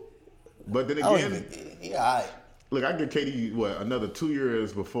hoop. But then again, he alright. look, I give KD another 2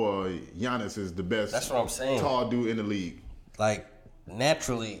 years before Giannis is the best. That's what I'm saying. Tall dude in the league. Like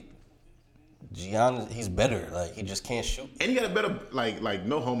naturally, Giannis, he's better. Like he just can't shoot. And he got a better like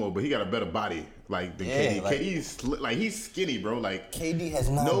no homo, but he got a better body than KD. like- KD's like he's skinny, bro. Like KD has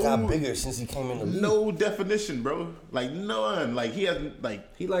not got bigger since he came in the league. no definition, bro. Like none. Like he hasn't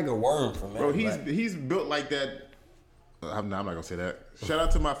like He like a worm for me. bro. He's built like that. I'm not gonna say that. Shout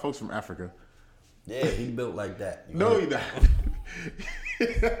out to my folks from Africa. Yeah, he built like that. No, he not.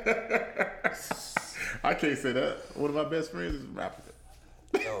 I can't say that. One of my best friends is from Africa.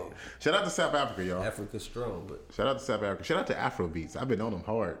 Yo, Shout out to South Africa, y'all. Africa's strong, but Shout out to South Africa. Shout out to Afro beats. I've been on them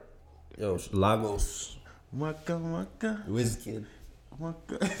hard. yo, Lagos, Waka waka Wizkid.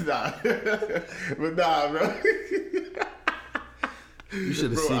 waka. Nah, but nah, bro. You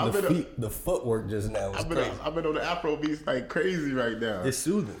should have Bro, seen I've been the footwork just now. Was crazy. I've been on the Afro beats like crazy right now. It's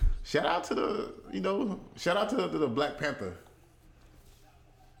soothing. Shout out to the Black Panther.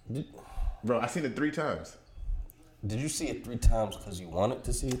 Bro, I seen it 3 times. Did you see it 3 times because you wanted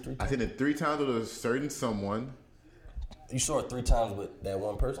to see it 3 I times? seen it 3 times with a certain someone. You saw it 3 times with that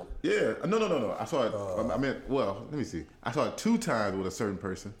one person? Yeah. No. I saw it. Let me see. I saw it 2 times with a certain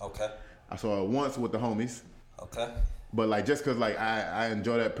person. Okay. I saw it once with the homies. Okay. But like just cause like I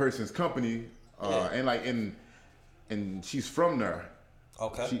enjoy that person's company, and like and she's from there.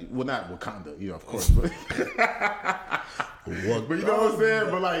 Okay. Well, not Wakanda, of course, but but you know what I'm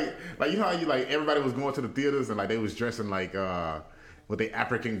saying? But like you know how you like everybody was going to the theaters and like they was dressing like with their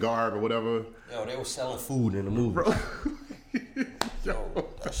African garb or whatever. Yo, they were selling food in the movie. Bro. Yo,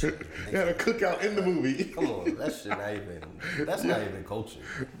 that shit they had a cookout in the movie. Come on, that's not even culture.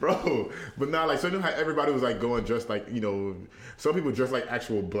 Bro, but now like so you know how everybody was like going dressed like, some people dressed like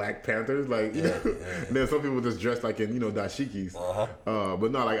actual Black Panthers, like you know? And then some people just dressed like in, dashikis.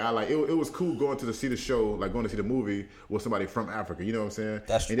 But no, like it was cool going to see the show, like going to see the movie with somebody from Africa, you know what I'm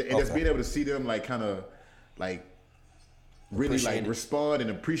saying? And just being able to see them like kind of like really like respond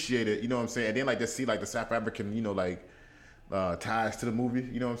and appreciate it, you know what I'm saying? And then like just see like the South African, ties to the movie,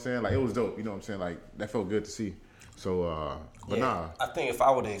 you know what I'm saying? Like it was dope, you know what I'm saying? Like that felt good to see. So, but nah. I think if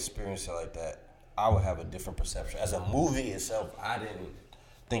I would have experienced it like that, I would have a different perception. As a movie itself, I didn't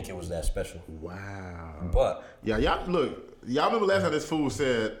think it was that special. Wow. But yeah, y'all remember last time this fool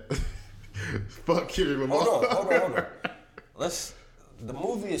said, "Fuck Kendrick Lamar." Hold on. The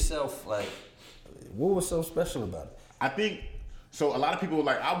movie itself, like, what was so special about it? I think so. A lot of people were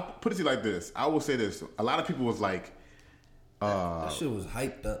like, I'll put it to you like this. I will say this. A lot of people was like, that shit was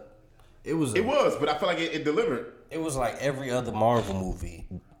hyped up. It was, but I feel like it delivered. It was like every other Marvel movie,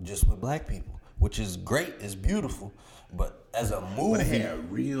 just with Black people, which is great. It's beautiful. But as a movie, but they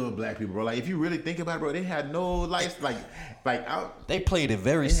had real Black people, bro. Like if you really think about it, bro, they had no lights. They played it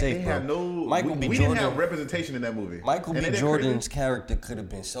very safe. They bro. had no. Michael B. We Jordan didn't have representation in that movie. Michael B. Jordan's character could have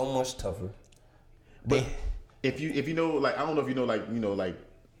been so much tougher. But if you know, like I don't know if you know, like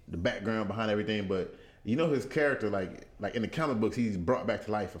the background behind everything, but his character, like in the comic books, he's brought back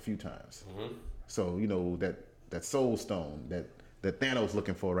to life a few times. Mm-hmm. So that Soul Stone that Thanos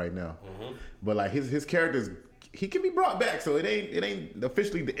looking for right now. Mm-hmm. But like his characters, he can be brought back. So it ain't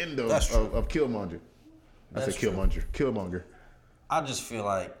officially the end of Killmonger. I said Killmonger. I just feel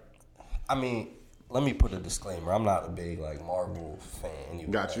like, I mean, let me put a disclaimer. I'm not a big like Marvel fan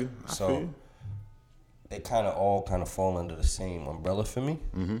anyway. Got you. So they kind of fall under the same umbrella for me.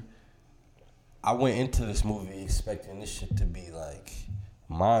 Mm-hmm. I went into this movie expecting this shit to be like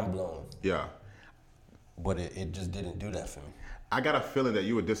mind blowing. Yeah. But it just didn't do that for me. I got a feeling that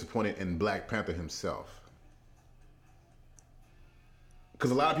you were disappointed in Black Panther himself.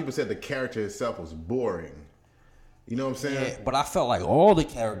 Because a lot of people said the character itself was boring. You know what I'm saying? Yeah, but I felt like all the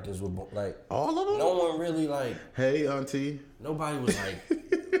characters were like all of them. No one really like. Hey, auntie. Nobody was like,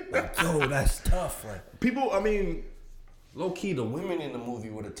 yo, that's tough. Like people, I mean, low key, the women in the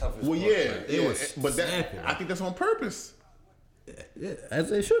movie were the toughest. Well, but I think that's on purpose. Yeah, as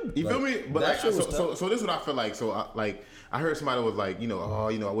they should. You feel me? But so this is what I feel like. So I heard somebody was like,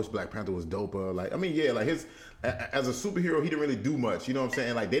 I wish Black Panther was doper. Like, I mean, yeah, like his as a superhero, he didn't really do much. You know what I'm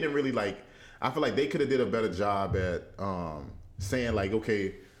saying? Like, they didn't really like. I feel like they could have did a better job at saying like,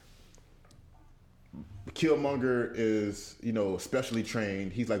 okay, Killmonger is specially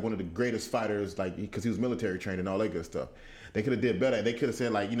trained. He's like one of the greatest fighters, like because he was military trained and all that good stuff. They could have did better. They could have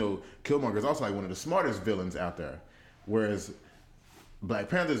said like, Killmonger is also like one of the smartest villains out there, whereas Black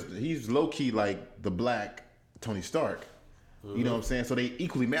Panther's he's low key like the Black Tony Stark. Mm-hmm. You know what I'm saying? So they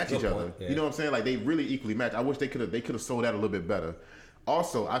equally match each other. Yeah. You know what I'm saying? Like they really equally match. I wish they could have sold that a little bit better.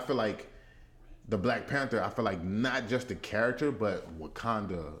 Also, I feel like the Black Panther, I feel like not just the character, but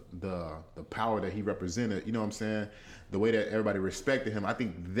Wakanda, the power that he represented, you know what I'm saying? The way that everybody respected him, I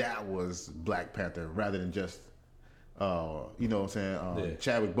think that was Black Panther rather than just, you know what I'm saying?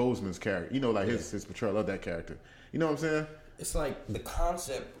 Chadwick Boseman's character, his portrayal of that character. You know what I'm saying? It's like the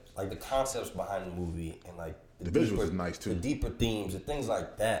concepts behind the movie and like the visuals is nice too. The deeper themes and things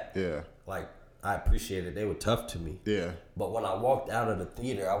like that. Yeah. Like I appreciate it. They were tough to me. Yeah. But when I walked out of the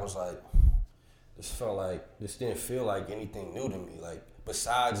theater, I was like, this didn't feel like anything new to me. Like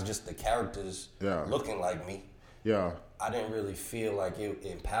besides just the characters looking like me. Yeah. I didn't really feel like it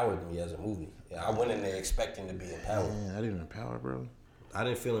empowered me as a movie. Yeah, I went in there expecting to be empowered. Man, I didn't empower, bro. I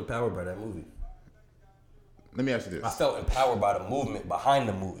didn't feel empowered by that movie. Let me ask you this. I felt empowered by the movement behind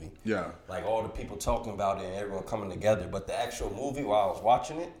the movie. Yeah. Like all the people talking about it and everyone coming together. But the actual movie, while I was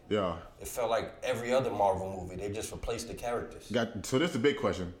watching it, it felt like every other Marvel movie. They just replaced the characters. So this is a big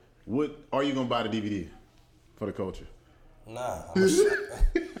question. What are you gonna buy the DVD for the culture? Nah, I'm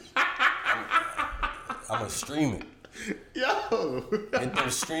gonna stream it. Yo, get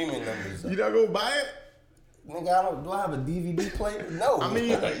those streaming numbers. You not gonna buy it? Nigga, do I have a DVD player? No. I mean,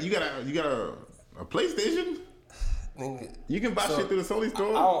 you got a PlayStation. Nigga, you can buy shit through the Sony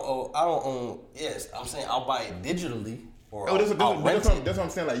store. I don't own. Yes, I'm saying I'll buy it digitally. Or that's what I'm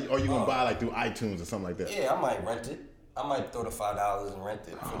saying. Like, are you gonna buy like through iTunes or something like that? Yeah, I might rent it. I might throw the $5 and rent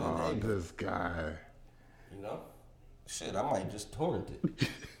it for the day. This guy. Shit, I might just torrent it.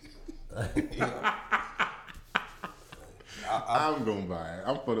 You know? I'm gonna buy it.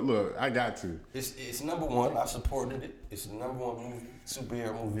 I'm for the look. I got to. It's number one. I supported it. It's the number one movie,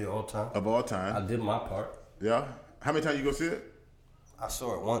 superhero movie of all time. Of all time. I did my part. Yeah. How many times you go see it? I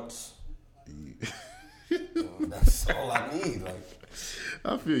saw it once. That's all I need. Like,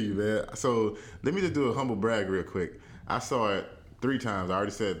 I feel you, man. So let me just do a humble brag real quick. I saw it 3 times. I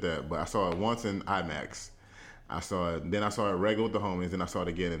already said that, but I saw it once in IMAX. Then I saw it regular with the homies, then I saw it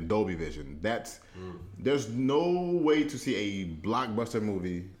again in Dolby Vision. There's no way to see a blockbuster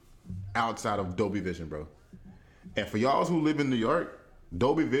movie outside of Dolby Vision, bro. And for y'all who live in New York,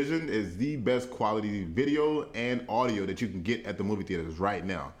 Dolby Vision is the best quality video and audio that you can get at the movie theaters right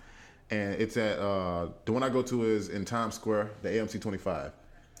now. And it's at, the one I go to is in Times Square, the AMC 25.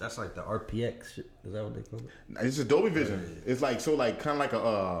 that's like the RPX shit. Is that what they call it? It's just Dolby Vision. It's like, so like, kind of like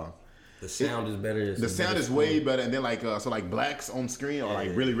a, the sound is better. The sound is way better, and then like so like blacks on screen are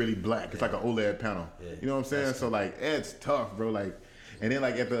like really really black. It's like an OLED panel. Yeah. You know what I'm saying? So like it's tough, bro. Like, and then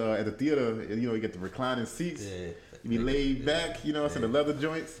like at the theater, you know, you get the reclining seats. Yeah. You be laid back. You know, it's in the leather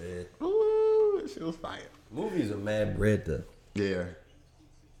joints. Yeah. Ooh, that shit was fire. Movies are mad bread though. Yeah.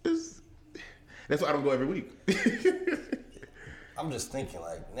 That's why I don't go every week. I'm just thinking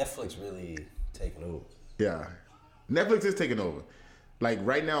like Netflix really taking over. Yeah, Netflix is taking over. Like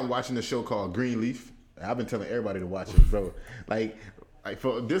right now, I'm watching a show called Greenleaf. I've been telling everybody to watch it, bro. like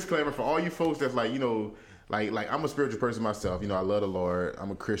for disclaimer for all you folks that's like, you know, like I'm a spiritual person myself. You know, I love the Lord.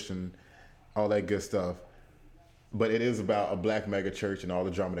 I'm a Christian, all that good stuff. But it is about a black mega church and all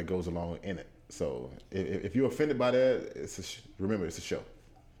the drama that goes along in it. So if you're offended by that, remember it's a show.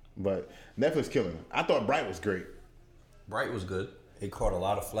 But Netflix killing it. I thought Bright was great. Bright was good. It caught a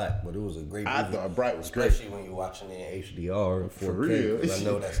lot of flack, but it was a great movie. I thought Bright was great. Especially when you're watching it in HDR or 4K. For real. I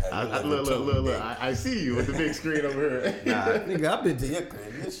know that's how you look. I see you with the big screen over here. Nah, nigga, I've been to your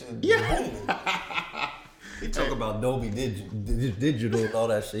crib. This shit booming. He talk about Dolby Digital and all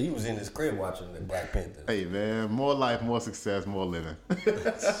that shit. He was in his crib watching the Black Panther. Hey, man. More life, more success, more living.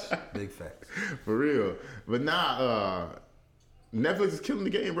 Big facts. For real. But nah, Netflix is killing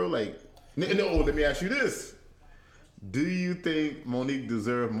the game, bro. Like, no, let me ask you this. Do you think Monique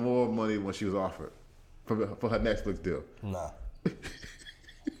deserved more money when she was offered for her Netflix deal? Nah.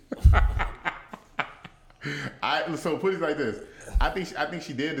 So put it like this. I think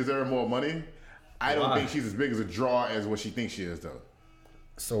she did deserve more money. I don't think she's as big as a draw as what she thinks she is, though.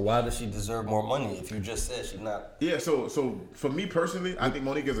 So why does she deserve more money if you just said she's not? Yeah, so for me personally, I think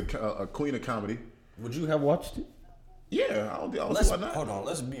Monique is a queen of comedy. Would you have watched it? Yeah, I don't see why not. Hold on,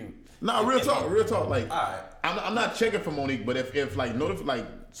 let's be... Nah, real talk. Like, right. I'm not checking for Monique, but if like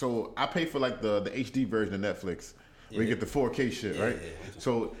so I pay for like the HD version of Netflix where you get the 4K shit, right? Yeah.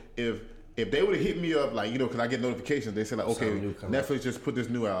 So if they would have hit me up, like, you know, because I get notifications, they say like, okay, Netflix just put this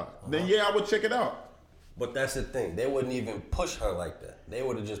new out, then yeah, I would check it out. But that's the thing, they wouldn't even push her like that. They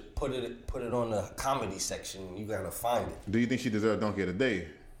would have just put it on the comedy section, and you gotta find it. Do you think she deserves Donkey of the Day?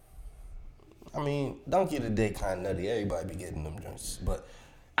 I mean, Donkey of the Day kind of nutty. Everybody be getting them joints, but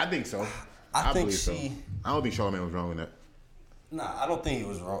I think so. I think so. I don't think Charlamagne was wrong with that. Nah, I don't think he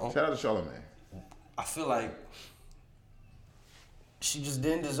was wrong. Shout out to Charlamagne. I feel like she just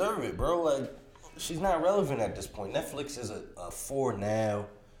didn't deserve it, bro. Like, she's not relevant at this point. Netflix is a for now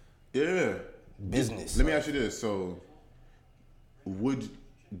business. Let me ask you this. So,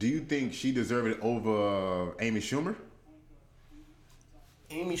 do you think she deserved it over Amy Schumer?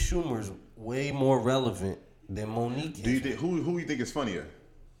 Amy Schumer's way more relevant than Monique is. Do you think who you think is funnier?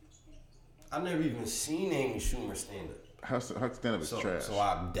 I've never even seen Amy Schumer stand up. Her stand up is trash. So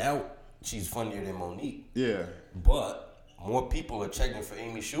I doubt she's funnier than Monique. Yeah. But more people are checking for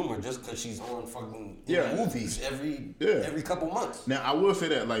Amy Schumer just because she's on fucking movies every couple months. Now I will say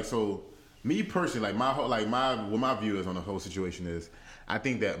that, like, so me personally, what my view is on the whole situation is, I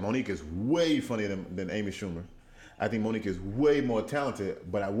think that Monique is way funnier than Amy Schumer. I think Monique is way more talented,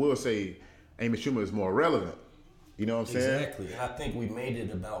 but I will say Amy Schumer is more relevant. You know what I'm saying? Exactly. And I think we made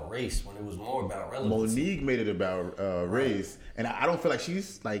it about race when it was more about relevance. Monique made it about race. And I don't feel like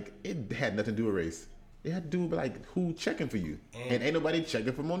she's, like, it had nothing to do with race. It had to do with, like, who checking for you. And ain't nobody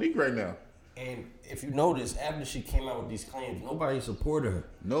checking for Monique right now. And if you notice, after she came out with these claims, nobody supported her.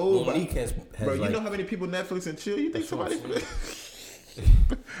 No. Monique has bro, you know how many people Netflix and chill? You think somebody...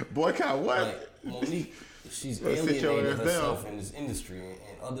 Boycott what? Like, Monique... She's alienated herself in this industry,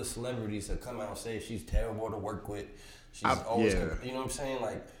 and other celebrities have come out and say she's terrible to work with. She's always, you know what I'm saying?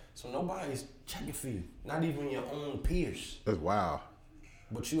 Like, so nobody's checking for you, not even your own peers. That's wild.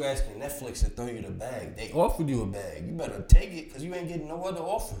 But you asking Netflix to throw you the bag. They offered you a bag. You better take it because you ain't getting no other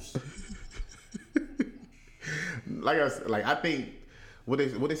offers. I think what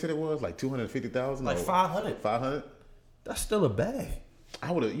they said it was like 250,000, like 500. 500. That's still a bag.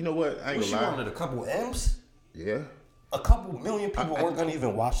 I would have. You know what? I ain't She gonna lie. wanted a couple M's. Yeah. A couple million people weren't gonna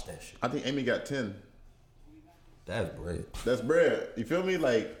even watch that shit. I think Amy got 10. That's bread. That's bread. You feel me?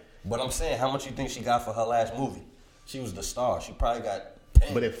 Like. But I'm saying, how much you think she got for her last movie? She was the star. She probably got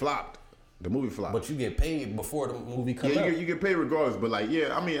 10. But it flopped. The movie flopped. But you get paid before the movie comes out. Yeah, you get paid regardless. But like,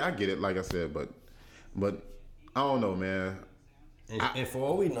 yeah, I mean, I get it. Like I said, but I don't know, man. And for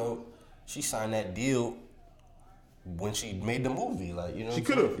all we know, she signed that deal when she made the movie. Like, you know, she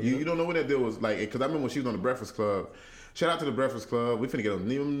could have. You don't know what that deal was like. Because I remember when she was on the Breakfast Club. Shout out to the Breakfast Club. We finna get on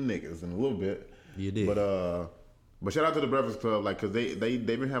them niggas in a little bit. You did. But shout out to the Breakfast Club, like, cause they've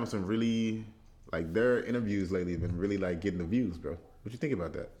been having some really, like, their interviews lately have been really like getting the views, bro. What you think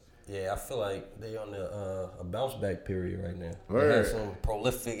about that? Yeah, I feel like they on a bounce back period right now. Word. They have some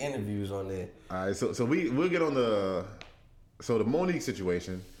prolific interviews on there. All right, so we'll get on the Monique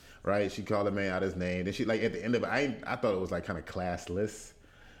situation, right? She called a man out his name. Then she, like, at the end of it, I thought it was like kind of classless,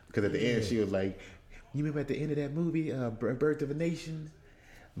 because at the end she was like, you remember at the end of that movie, Birth of a Nation,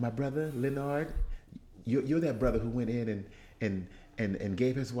 my brother Leonard. You're that brother who went in and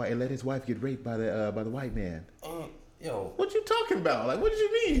gave his wife and let his wife get raped by the white man. Yo, what you talking about? Like, what did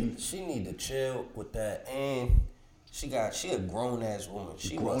you mean? She need to chill with that. And she a grown ass woman.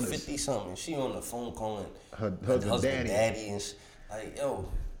 She was 50 something. She on the phone calling her husband daddy and like, yo,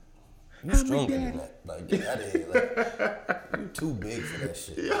 you stronger than that. Like, get out of here. Like, you too big for that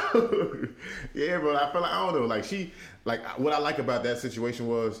shit. Yo. Yeah, bro. I feel like, I don't know. Like what I like about that situation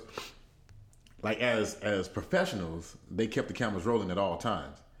was, like, as professionals, they kept the cameras rolling at all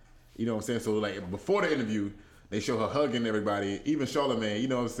times. You know what I'm saying? So, like, before the interview, they show her hugging everybody, even Charlamagne, you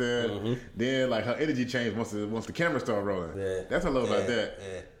know what I'm saying? Mm-hmm. Then, like, her energy changed once the camera started rolling. Yeah. That's what I love about that.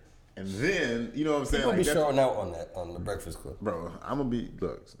 Yeah. And then, you know what I'm saying? You're going to be showing out on that, on the Breakfast Club. Bro, I'm going to be,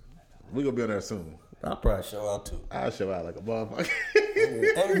 look, we're going to be on there soon. I'll probably show out, too. I'll show out like a motherfucker.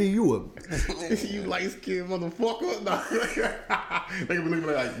 Envy you up. You light-skinned motherfucker. No. They gonna be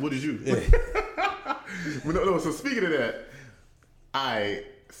looking like, what is you? Yeah. But no, so speaking of that,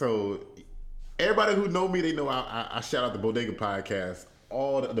 so everybody who know me, they know I shout out the Bodega Podcast,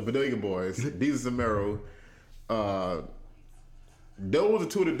 all the Bodega Boys, Jesus and Mero. Those are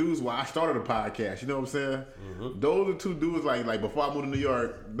two of the dudes why I started a podcast. You know what I'm saying? Mm-hmm. Those are two dudes like before I moved to New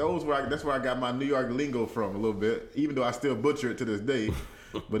York. That's where I got my New York lingo from a little bit. Even though I still butcher it to this day,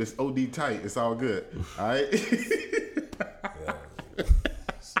 but it's OD tight. It's all good. All right.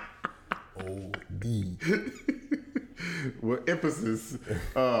 OD. With emphasis.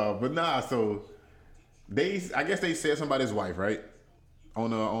 But nah. So I guess they said somebody's wife, right?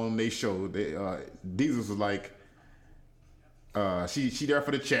 On their show. Jesus was like. She there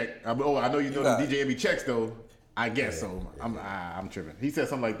for the check. I know you know the DJ Envy checks though. I guess so. Yeah. I'm tripping. He said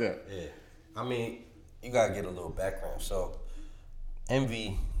something like that. Yeah. I mean, you gotta get a little background. So,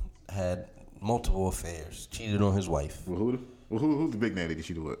 Envy had multiple affairs. Cheated on his wife. Well, who's the big name that he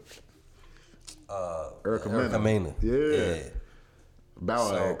cheated with? Erica Mena. Yeah.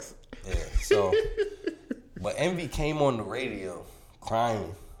 Bow X. Yeah. So, but Envy came on the radio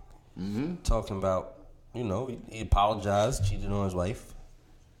crying, talking about. You know, he apologized, cheated on his wife.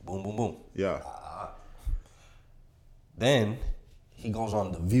 Boom, boom, boom. Yeah. Then he goes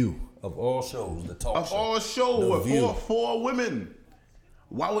on The View of all shows, the talk show. Of all shows with four women.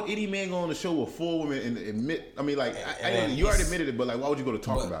 Why would any man go on the show with four women and admit? I mean, like, you already admitted it, but like, why would you go to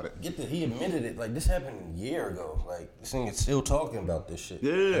talk about it? He admitted it. Like, this happened a year ago. Like, this thing is still talking about this shit.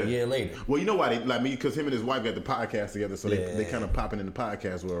 Yeah. A year later. Well, you know why because him and his wife got the podcast together, so they kind of popping in the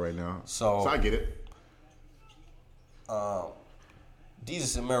podcast world right now. So I get it.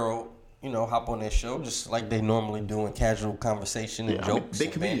 Jesus and Mero, you know, hop on their show just like they normally do in casual conversation and jokes. They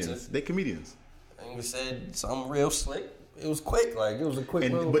comedians. They comedians. And we said something real slick. It was quick, like it was a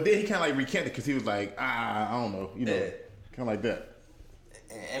quick. But then he kind of like recanted because he was like, I don't know, you know, kind of like that.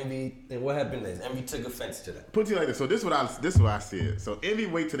 And Envy, and what happened is Envy took offense to that. Put it like this. So this is what I said. So Envy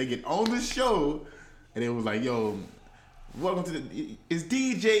wait till they get on the show, and it was like, yo. Welcome to it's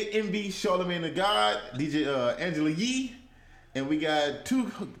DJ Envy, Charlamagne the God, DJ Angela Yee, and we got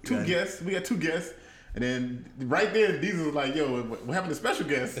two guests. We got two guests, and then right there, Jesus was like, "Yo, what happened to special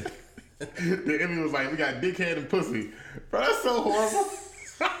guests?" Then Envy was like, "We got dickhead and pussy." Bro, that's so horrible.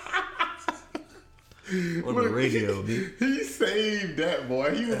 On the radio, dude. He saved that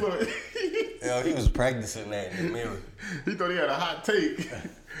boy. He was like, he was practicing that in the mirror. He thought he had a hot take,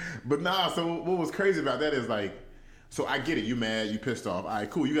 but nah. So what was crazy about that is like. So I get it. You mad? You pissed off? All right,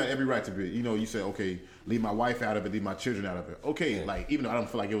 cool. You got every right to be. You know, you said, okay, leave my wife out of it, leave my children out of it. Okay, like even though I don't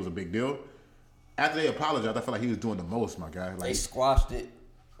feel like it was a big deal, after they apologized, I felt like he was doing the most, my guy. Like, they squashed it,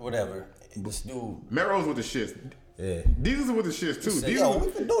 whatever. This dude, Melrose with the shits. yeah, Jesus with the shits too. said, Jesus, yo,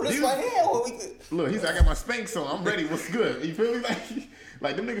 we can do this right here. Look, he said, I got my Spanx on. I'm ready. What's good? You feel me?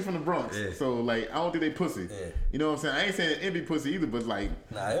 Like them niggas from the Bronx. Yeah. So like, I don't think they pussy. Yeah. You know what I'm saying? I ain't saying Envy pussy either, but like,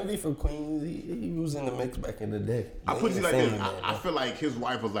 nah, Envy from Queens, he was in the mix back in the day. I put you like this. I feel like his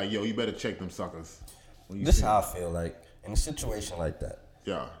wife was like, yo, you better check them suckers. This is how I feel like in a situation like that.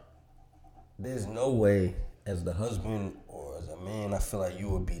 Yeah. There's no way, as the husband or as a man, I feel like you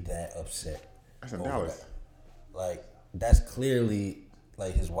would be that upset. That's in Dallas. That. Like, that's clearly,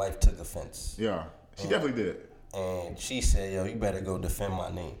 like, his wife took offense. Yeah. She definitely did. And she said, yo, you better go defend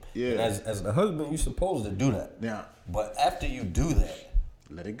my name. Yeah. And as the husband, you're supposed to do that. Yeah. But after you do that,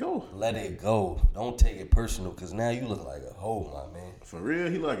 let it go. Let it go. Don't take it personal, because now you look like a hoe, my man. For real,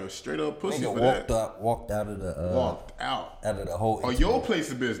 he look like a straight up pussy. Nigga walked out of the out of the whole. Or your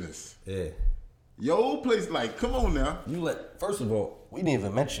place of business. Yeah. Your place, like, come on now. First of all, we didn't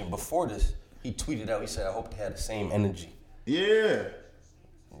even mention before this. He tweeted out. He said, "I hope they had the same energy." Yeah.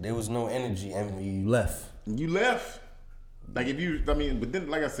 There was no energy, and you left. You left. Like but then,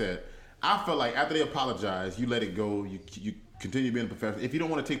 like I said, I felt like after they apologized, you let it go. You continue being a professional. If you don't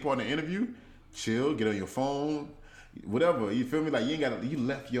want to take part in the interview, chill, get on your phone, whatever. You feel me? Like, you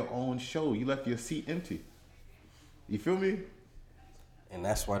left your own show. You left your seat empty. You feel me? And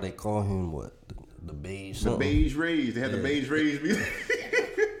that's why they call him what? The beige. The beige rays. They had the beige rays.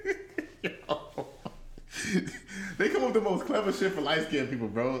 They come up with the most clever shit for light skinned people,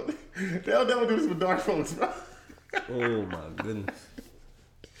 bro. They'll never do this for dark folks, bro. Oh my goodness.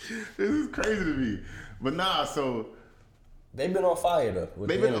 This is crazy to me. But nah, so they've been on fire though.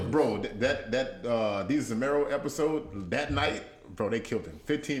 They've been, bro. That These Zamero episode that night, bro. They killed him.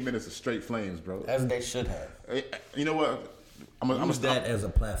 15 minutes of straight flames, bro. As they should have. You know what? I'm gonna stop that as a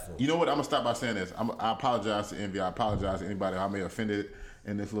platform. You know what? I'm gonna stop by saying this. I apologize to Envy. I apologize to anybody I may have offended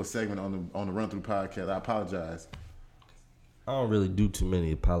in this little segment on the Run Thru podcast. I apologize. I don't really do too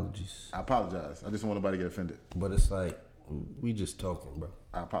many apologies. I apologize. I just want nobody to get offended. But it's like, we just talking, bro.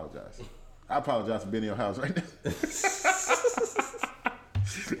 I apologize. I apologize for being in your house right now. Because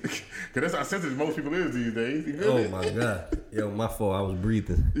that's how sensitive most people is these days. You feel Oh me? my God. Yo, my fault. I was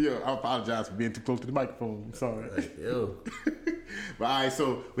breathing. Yeah, I apologize for being too close to the microphone. I'm sorry. Like, yo. But all right,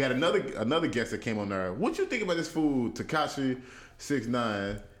 so we had another guest that came on there. What you think about this fool, Tekashi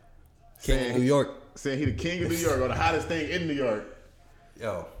 6ix9ine? King of New York. Saying he the king of New York or the hottest thing in New York.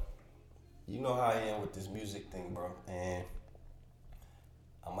 Yo, you know how I am with this music thing, bro. And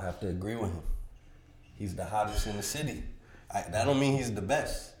I'm going to have to agree with him. He's the hottest in the city. That don't mean he's the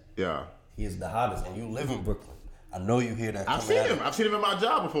best. Yeah. He is the hottest. And you live in Brooklyn. I know you hear that. I've seen him. I've seen him in my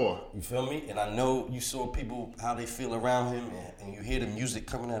job before. You feel me? And I know you saw people, how they feel around him. And you hear the music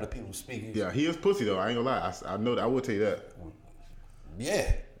coming out of people's speakers. Yeah, he is pussy, though. I ain't gonna lie. I know that. I will tell you that. Yeah.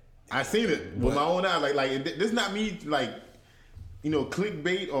 I seen it with my own eyes. Like this is not me, like,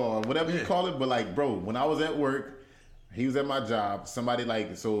 clickbait or whatever you call it. But like, bro, when I was at work, he was at my job. Somebody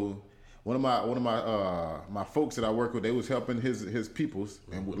one of my folks that I work with, they was helping his peoples,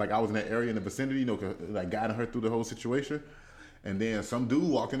 and like I was in that area in the vicinity, like guiding her through the whole situation. And then some dude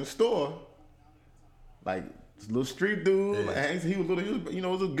walked in the store, like this little street dude. Yeah. And he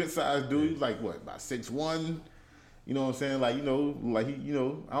was a good sized dude. He was like what, about 6'1". You know what I'm saying? Like, like he, I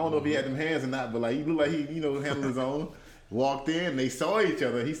don't know if he had them hands or not, but like he looked like he, handled his own. Walked in, they saw each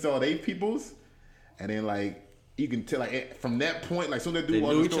other. He saw they peoples, and then like you can tell, like from that point, like so that dude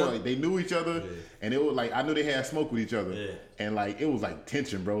walked in the store, like, they knew each other, and it was like I knew they had smoke with each other, and like it was like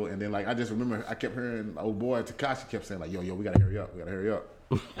tension, bro. And then like I just remember I kept hearing old boy Tekashi kept saying like, yo, we gotta hurry up,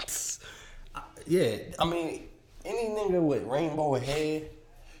 Yeah, I mean any nigga with rainbow hair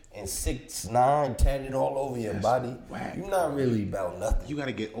and 6'9" tatted all over your body, whack. You're not really about nothing. You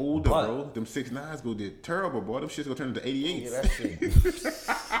gotta get older, bro. Them 6'9s go get terrible, boy. Them shit's gonna turn into 88s. Yeah,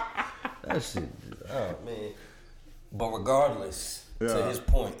 that shit. Oh man. But regardless, to his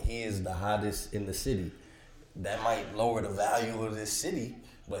point, he is the hottest in the city. That might lower the value of this city,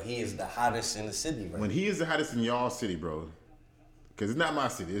 but he is the hottest in the city, right? When he is the hottest in y'all city, bro, because it's not my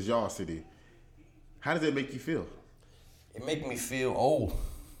city, it's y'all city. How does that make you feel? It make me feel old.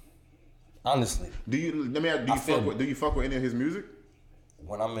 Honestly. Do you fuck with any of his music?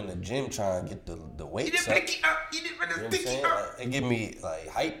 When I'm in the gym trying to get the weights up, it give me like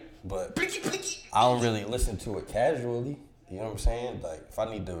hype, but I don't really listen to it casually. You know what I'm saying? Like if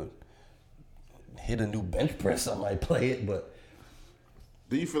I need to hit a new bench press, I might play it. But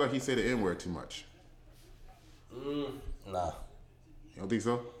do you feel like he say the N-word too much? Nah. You don't think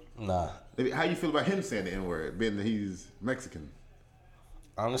so? Nah. How you feel about him saying the N-word, being that he's Mexican?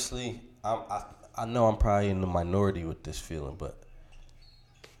 Honestly, I know I'm probably in the minority with this feeling, but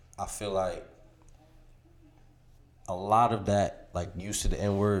I feel like a lot of that, like use of the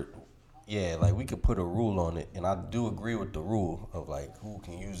N-word, yeah, like we could put a rule on it, and I do agree with the rule of like who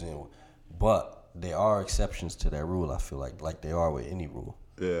can use it, but there are exceptions to that rule. I feel like there are with any rule.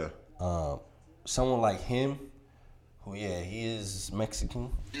 Yeah. Someone like him, who he is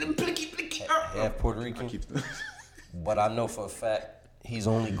Mexican, half Puerto Rican, but I know for a fact he's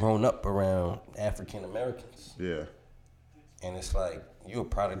only grown up around African Americans. Yeah. And it's like you're a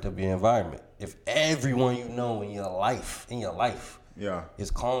product of your environment. If everyone you know in your life, yeah, is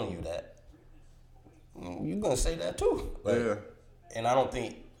calling you that, you're gonna say that too. Like, yeah. And I don't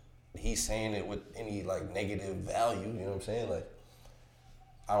think he's saying it with any like negative value. You know what I'm saying? Like,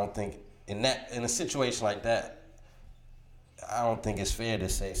 I don't think in a situation like that, I don't think it's fair to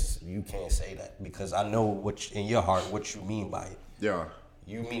say you can't say that, because I know in your heart what you mean by it. Yeah.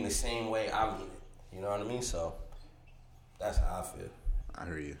 You mean the same way I mean it. You know what I mean? So that's how I feel. I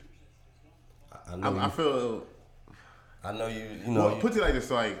hear you. I know I feel. I know you. You know. Well, put it like this,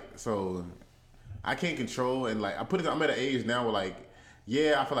 so I can't control, and like I'm at an age now where like,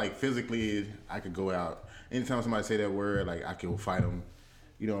 yeah, I feel like physically I could go out anytime somebody say that word, like I could fight them.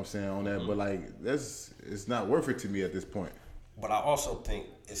 You know what I'm saying on that, but like it's not worth it to me at this point. But I also think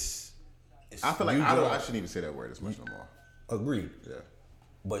it's I feel like I shouldn't even say that word as much no more. Agreed. Yeah.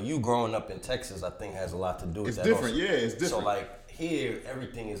 But you growing up in Texas, I think, has a lot to do with it's that. It's different, also. Yeah, it's different. So like here,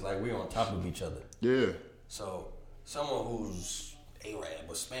 everything is like we're on top of each other. Yeah. So someone who's Arab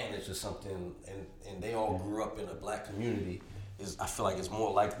or Spanish or something, and they all grew up in a black community, I feel like it's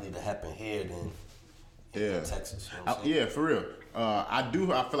more likely to happen here than in Texas. You know what I'm saying? Yeah, for real. I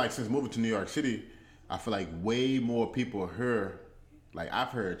feel like since moving to New York City, I feel like way more people heard. Like I've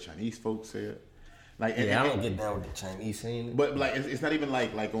heard Chinese folks say it. Like I don't get down with the Chinese saying it. But like it's not even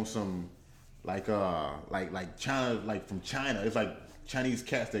like on some like China, like from China. It's like Chinese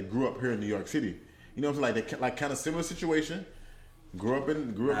cats that grew up here in New York City. You know what I'm saying? Like kind of similar situation. Grew up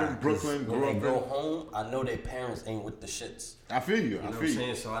in Brooklyn. When they go home, I know their parents ain't with the shits. I feel you. You know what I'm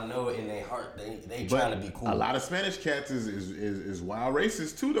saying? So I know in their heart they trying to be cool. A lot of Spanish cats is wild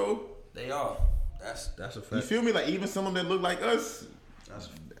racist too, though. They are. That's a fact. You feel me? Like even some of them that look like us,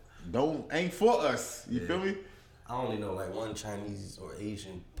 ain't for us. You feel me? I only know like one Chinese or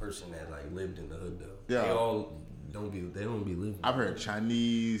Asian person that like lived in the hood though. Yeah. They all don't be living. I've heard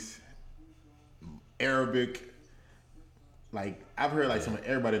Chinese, Arabic. Like I've heard like some of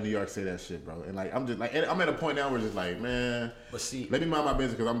everybody in New York say that shit, bro. And like I'm at a point now where it's just like, man, but see, let me mind my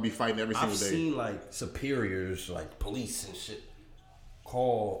business because I'm gonna be fighting every single day. I've seen like superiors, like police and shit,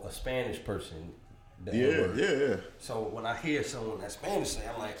 call a Spanish person. Yeah. So when I hear someone that's Spanish say,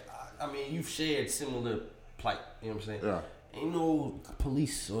 I'm like, I mean, you've shared similar plight. You know what I'm saying? Yeah. Ain't no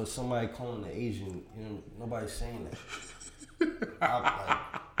police or somebody calling the Asian. You know, nobody's saying that.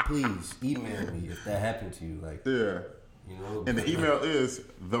 Please email me if that happened to you. Like, yeah. You know, and the email is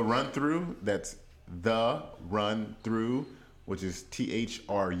the Run Thru. That's the Run Thru, which is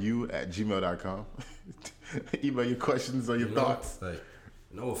THRU@gmail.com. Email your questions or your thoughts. Like,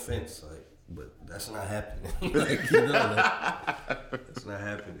 no offense, like, but that's not happening. Like, you know, that's not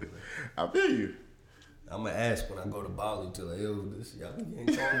happening. Like, I feel you. I'm gonna ask when I go to Bali to like, yo, this y'all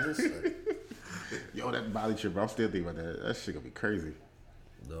ain't calling this. Like, yo, that Bali trip, bro, I'm still thinking about that. That shit gonna be crazy.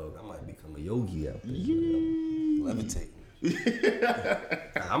 Dog, I might become a yogi out there. Levitate.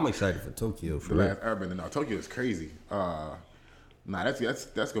 I'm excited for Tokyo. For the last urban. No, Tokyo is crazy. That's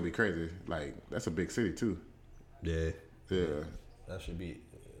gonna be crazy. Like that's a big city too. Yeah. That should be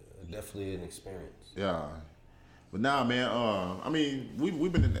definitely an experience. Yeah. But nah, man. I mean,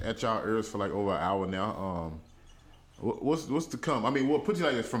 we've been at y'all ears for like over an hour now. What's to come? I mean, we'll put you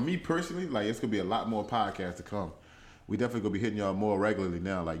like this. For me personally, like it's gonna be a lot more podcasts to come. We definitely gonna be hitting y'all more regularly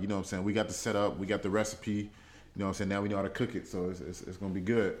now. Like, you know what I'm saying? We got the setup, we got the recipe, you know what I'm saying? Now we know how to cook it, so it's gonna be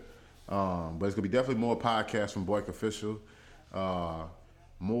good. But it's gonna be definitely more podcasts from Boyk Official.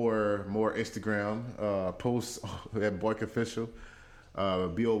 More Instagram posts at Boyk Official.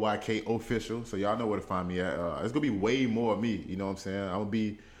 BOYK Official. So y'all know where to find me at. It's gonna be way more of me, you know what I'm saying? I'm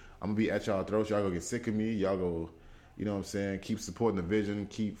gonna be at y'all throats. Y'all gonna get sick of me. Y'all go, you know what I'm saying, keep supporting the vision,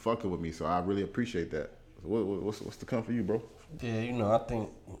 keep fucking with me. So I really appreciate that. What's to come for you, bro? Yeah, you know, I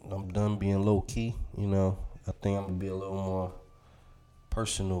think I'm done being low key. You know, I think I'm gonna be a little more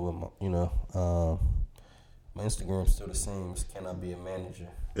personal with my, you know, my Instagram's still the same. Can I be a manager?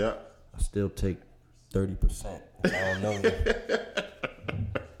 Yeah. I still take 30%. I don't know yet.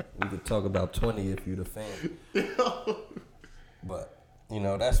 We could talk about 20 if you're the fan. But you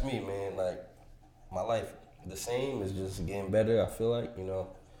know, that's me, man. Like my life, the same is just getting better. I feel like, you know.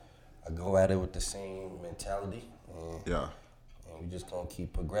 I go at it with the same mentality. And, Yeah. And we just gonna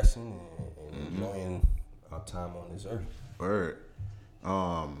keep progressing and enjoying our time on this earth. Word.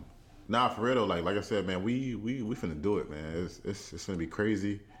 Nah, for real though, like I said, man, we finna do it, man. It's gonna be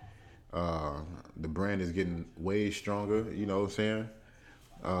crazy. The brand is getting way stronger. You know what I'm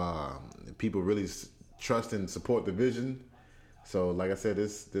saying? People really trust and support the vision. So, like I said,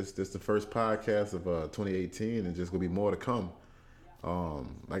 this the first podcast of 2018, and just gonna be more to come.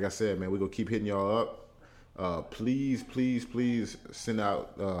 Like I said, man, we gonna keep hitting y'all up. Please send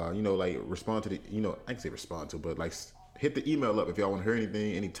out, like respond to the, I can say respond to, but like hit the email up if y'all want to hear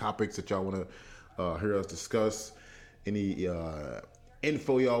anything, any topics that y'all want to hear us discuss, any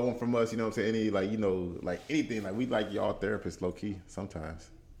info y'all want from us, you know what I'm saying? Any like anything, like we like y'all therapists low key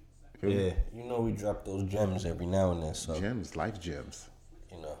sometimes. Yeah, we drop those gems every now and then. So gems, life gems.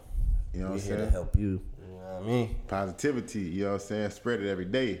 You know what I'm saying? Here to help you. You know what I mean? Positivity, you know what I'm saying? Spread it every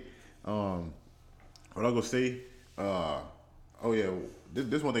day. What I'm gonna say,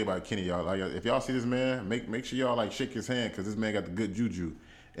 this one thing about Kenny, y'all. Like, if y'all see this man, make sure y'all like shake his hand, because this man got the good juju.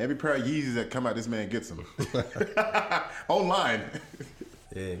 Every pair of Yeezys that come out, this man gets them. Online.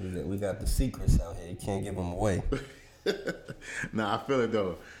 Yeah, we got the secrets out here. You can't give them away. Nah, I feel it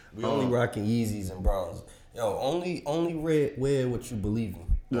though. We only rocking Yeezys and Browns. Yo, only wear what you believe in.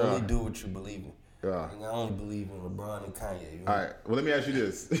 Yeah. Only do what you believe in. Yeah. And I only believe in LeBron and Kanye. All right. Well, let me ask you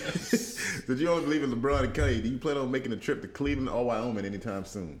this: did you only believe in LeBron and Kanye? Do you plan on making a trip to Cleveland or Wyoming anytime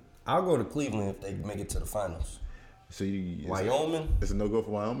soon? I'll go to Cleveland if they make it to the finals. So Wyoming? It's a no-go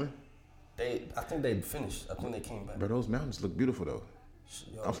for Wyoming? I think they finished. I think they came back. But those mountains look beautiful though.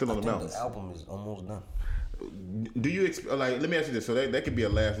 Yo, I'm still on the mountains. The album is almost done. Do you let me ask you this? So that could be a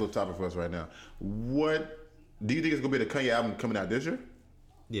last little topic for us right now. What do you think it's gonna be the Kanye album coming out this year?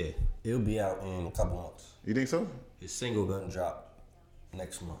 Yeah, it'll be out in a couple months. You think so? His single gonna drop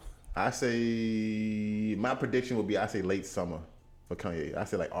next month. I say my prediction would be late summer for Kanye. I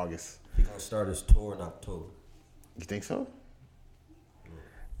say like August. He's gonna start his tour in October. You think so?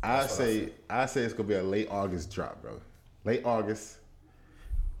 I say it's gonna be a late August drop, bro. Late August.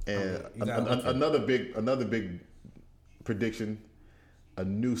 And another big prediction, a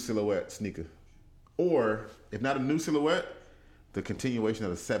new silhouette sneaker, or if not a new silhouette, the continuation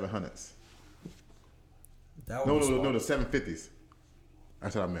of the 700s. No, the 750s.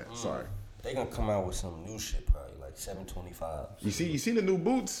 That's what I meant. Sorry. They gonna come out with some new shit, probably like 725. You see the new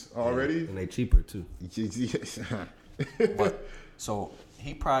boots already, and they cheaper too. But so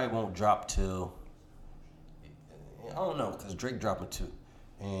he probably won't drop till, I don't know, because Drake dropping too.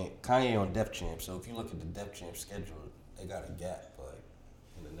 And Kanye on Def Jam, so if you look at the Def Jam schedule, they got a gap, like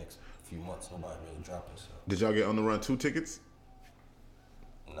in the next few months, nobody really dropping. So. Did y'all get on the Run 2 tickets?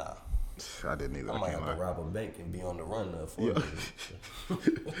 Nah. I didn't either. I might have to rob a bank and be on the run for Yo,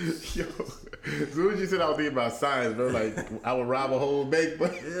 as soon as you said I was thinking about science, bro, like I would rob a whole bank,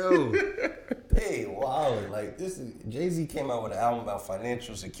 but yo, hey, wow, like this is Jay-Z came out with an album about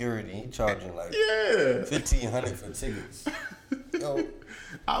financial security. He charging like $1,500 for tickets. Yo,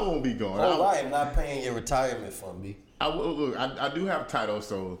 I won't be going. I am not paying your retirement fund, B. I do have Tidal,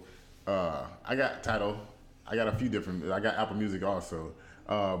 so I got Tidal. I got a few different. I got Apple Music also,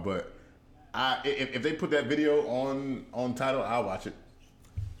 but if they put that video on Tidal, I'll watch it.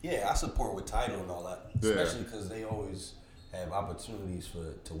 Yeah, I support with Tidal and all that, especially because they always have opportunities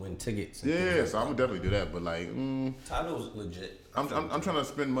to win tickets. Yeah, so I'm gonna definitely do that. But like, Tidal's legit. I'm trying to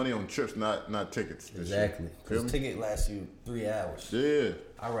spend money on trips, not tickets. Exactly, because ticket lasts you 3 hours. Yeah,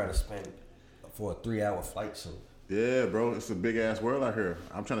 I'd rather spend for a 3-hour flight soon. Yeah, bro, it's a big ass world out here.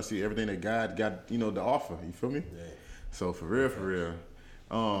 I'm trying to see everything that God got, to offer. You feel me? Yeah. So for real.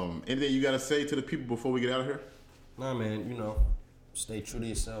 Anything you gotta say to the people before we get out of here? Nah, man. Stay true to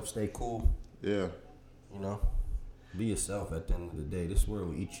yourself. Stay cool. Yeah. Be yourself. At the end of the day, this world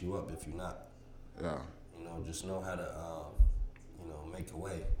will eat you up if you're not. Yeah. Just know how to, make a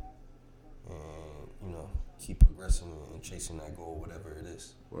way, and keep progressing and chasing that goal, whatever it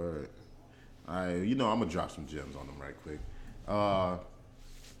is. Word. I'm gonna drop some gems on them right quick.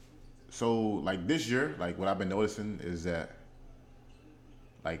 So like this year, like what I've been noticing is that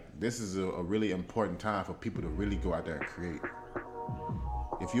like this is a really important time for people to really go out there and create.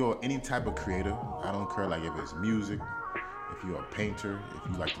 If you're any type of creator, I don't care like if it's music, if you're a painter,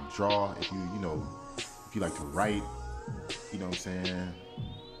 if you like to draw, if you like to write, you know what I'm saying?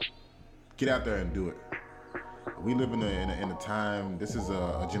 Get out there and do it. We live in a time, this is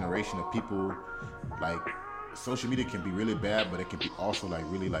a generation of people, like, social media can be really bad, but it can be also, like,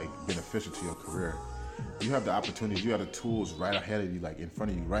 really, like, beneficial to your career. You have the opportunities, you have the tools right ahead of you, like, in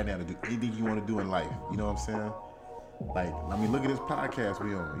front of you right now to do anything you want to do in life. You know what I'm saying? Like, I mean, look at this podcast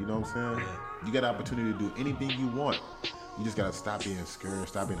we on. You know what I'm saying? Yeah. You got the opportunity to do anything you want. You just gotta stop being scared,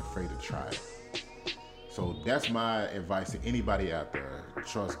 stop being afraid to try it. So that's my advice to anybody out there.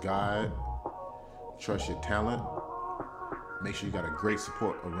 Trust God, trust your talent. Make sure you got a great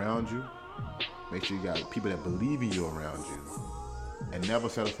support around you. Make sure you got people that believe in you around you. And never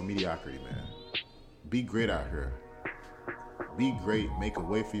settle for mediocrity, man. Be great out here. Be great. Make a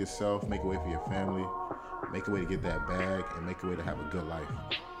way for yourself. Make a way for your family. Make a way to get that bag and make a way to have a good life.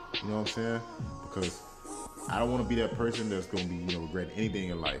 You know what I'm saying? Because I don't want to be that person that's going to be, regretting anything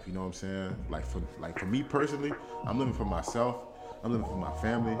in life. You know what I'm saying? Like for me personally, I'm living for myself. I'm living for my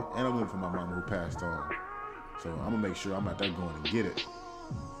family. And I'm living for my mama who passed on. So I'm going to make sure I'm out there going to get it.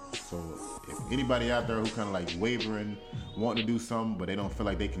 So if anybody out there who kind of like wavering, wanting to do something, but they don't feel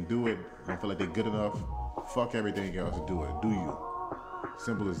like they can do it, don't feel like they're good enough, fuck everything else and do it. Do you.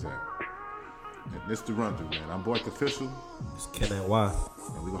 Simple as that. And this is the Run Thru, man. I'm Boy Official. It's Ken and Y.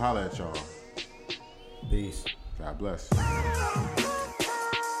 And we gonna holler at y'all. Peace. God bless.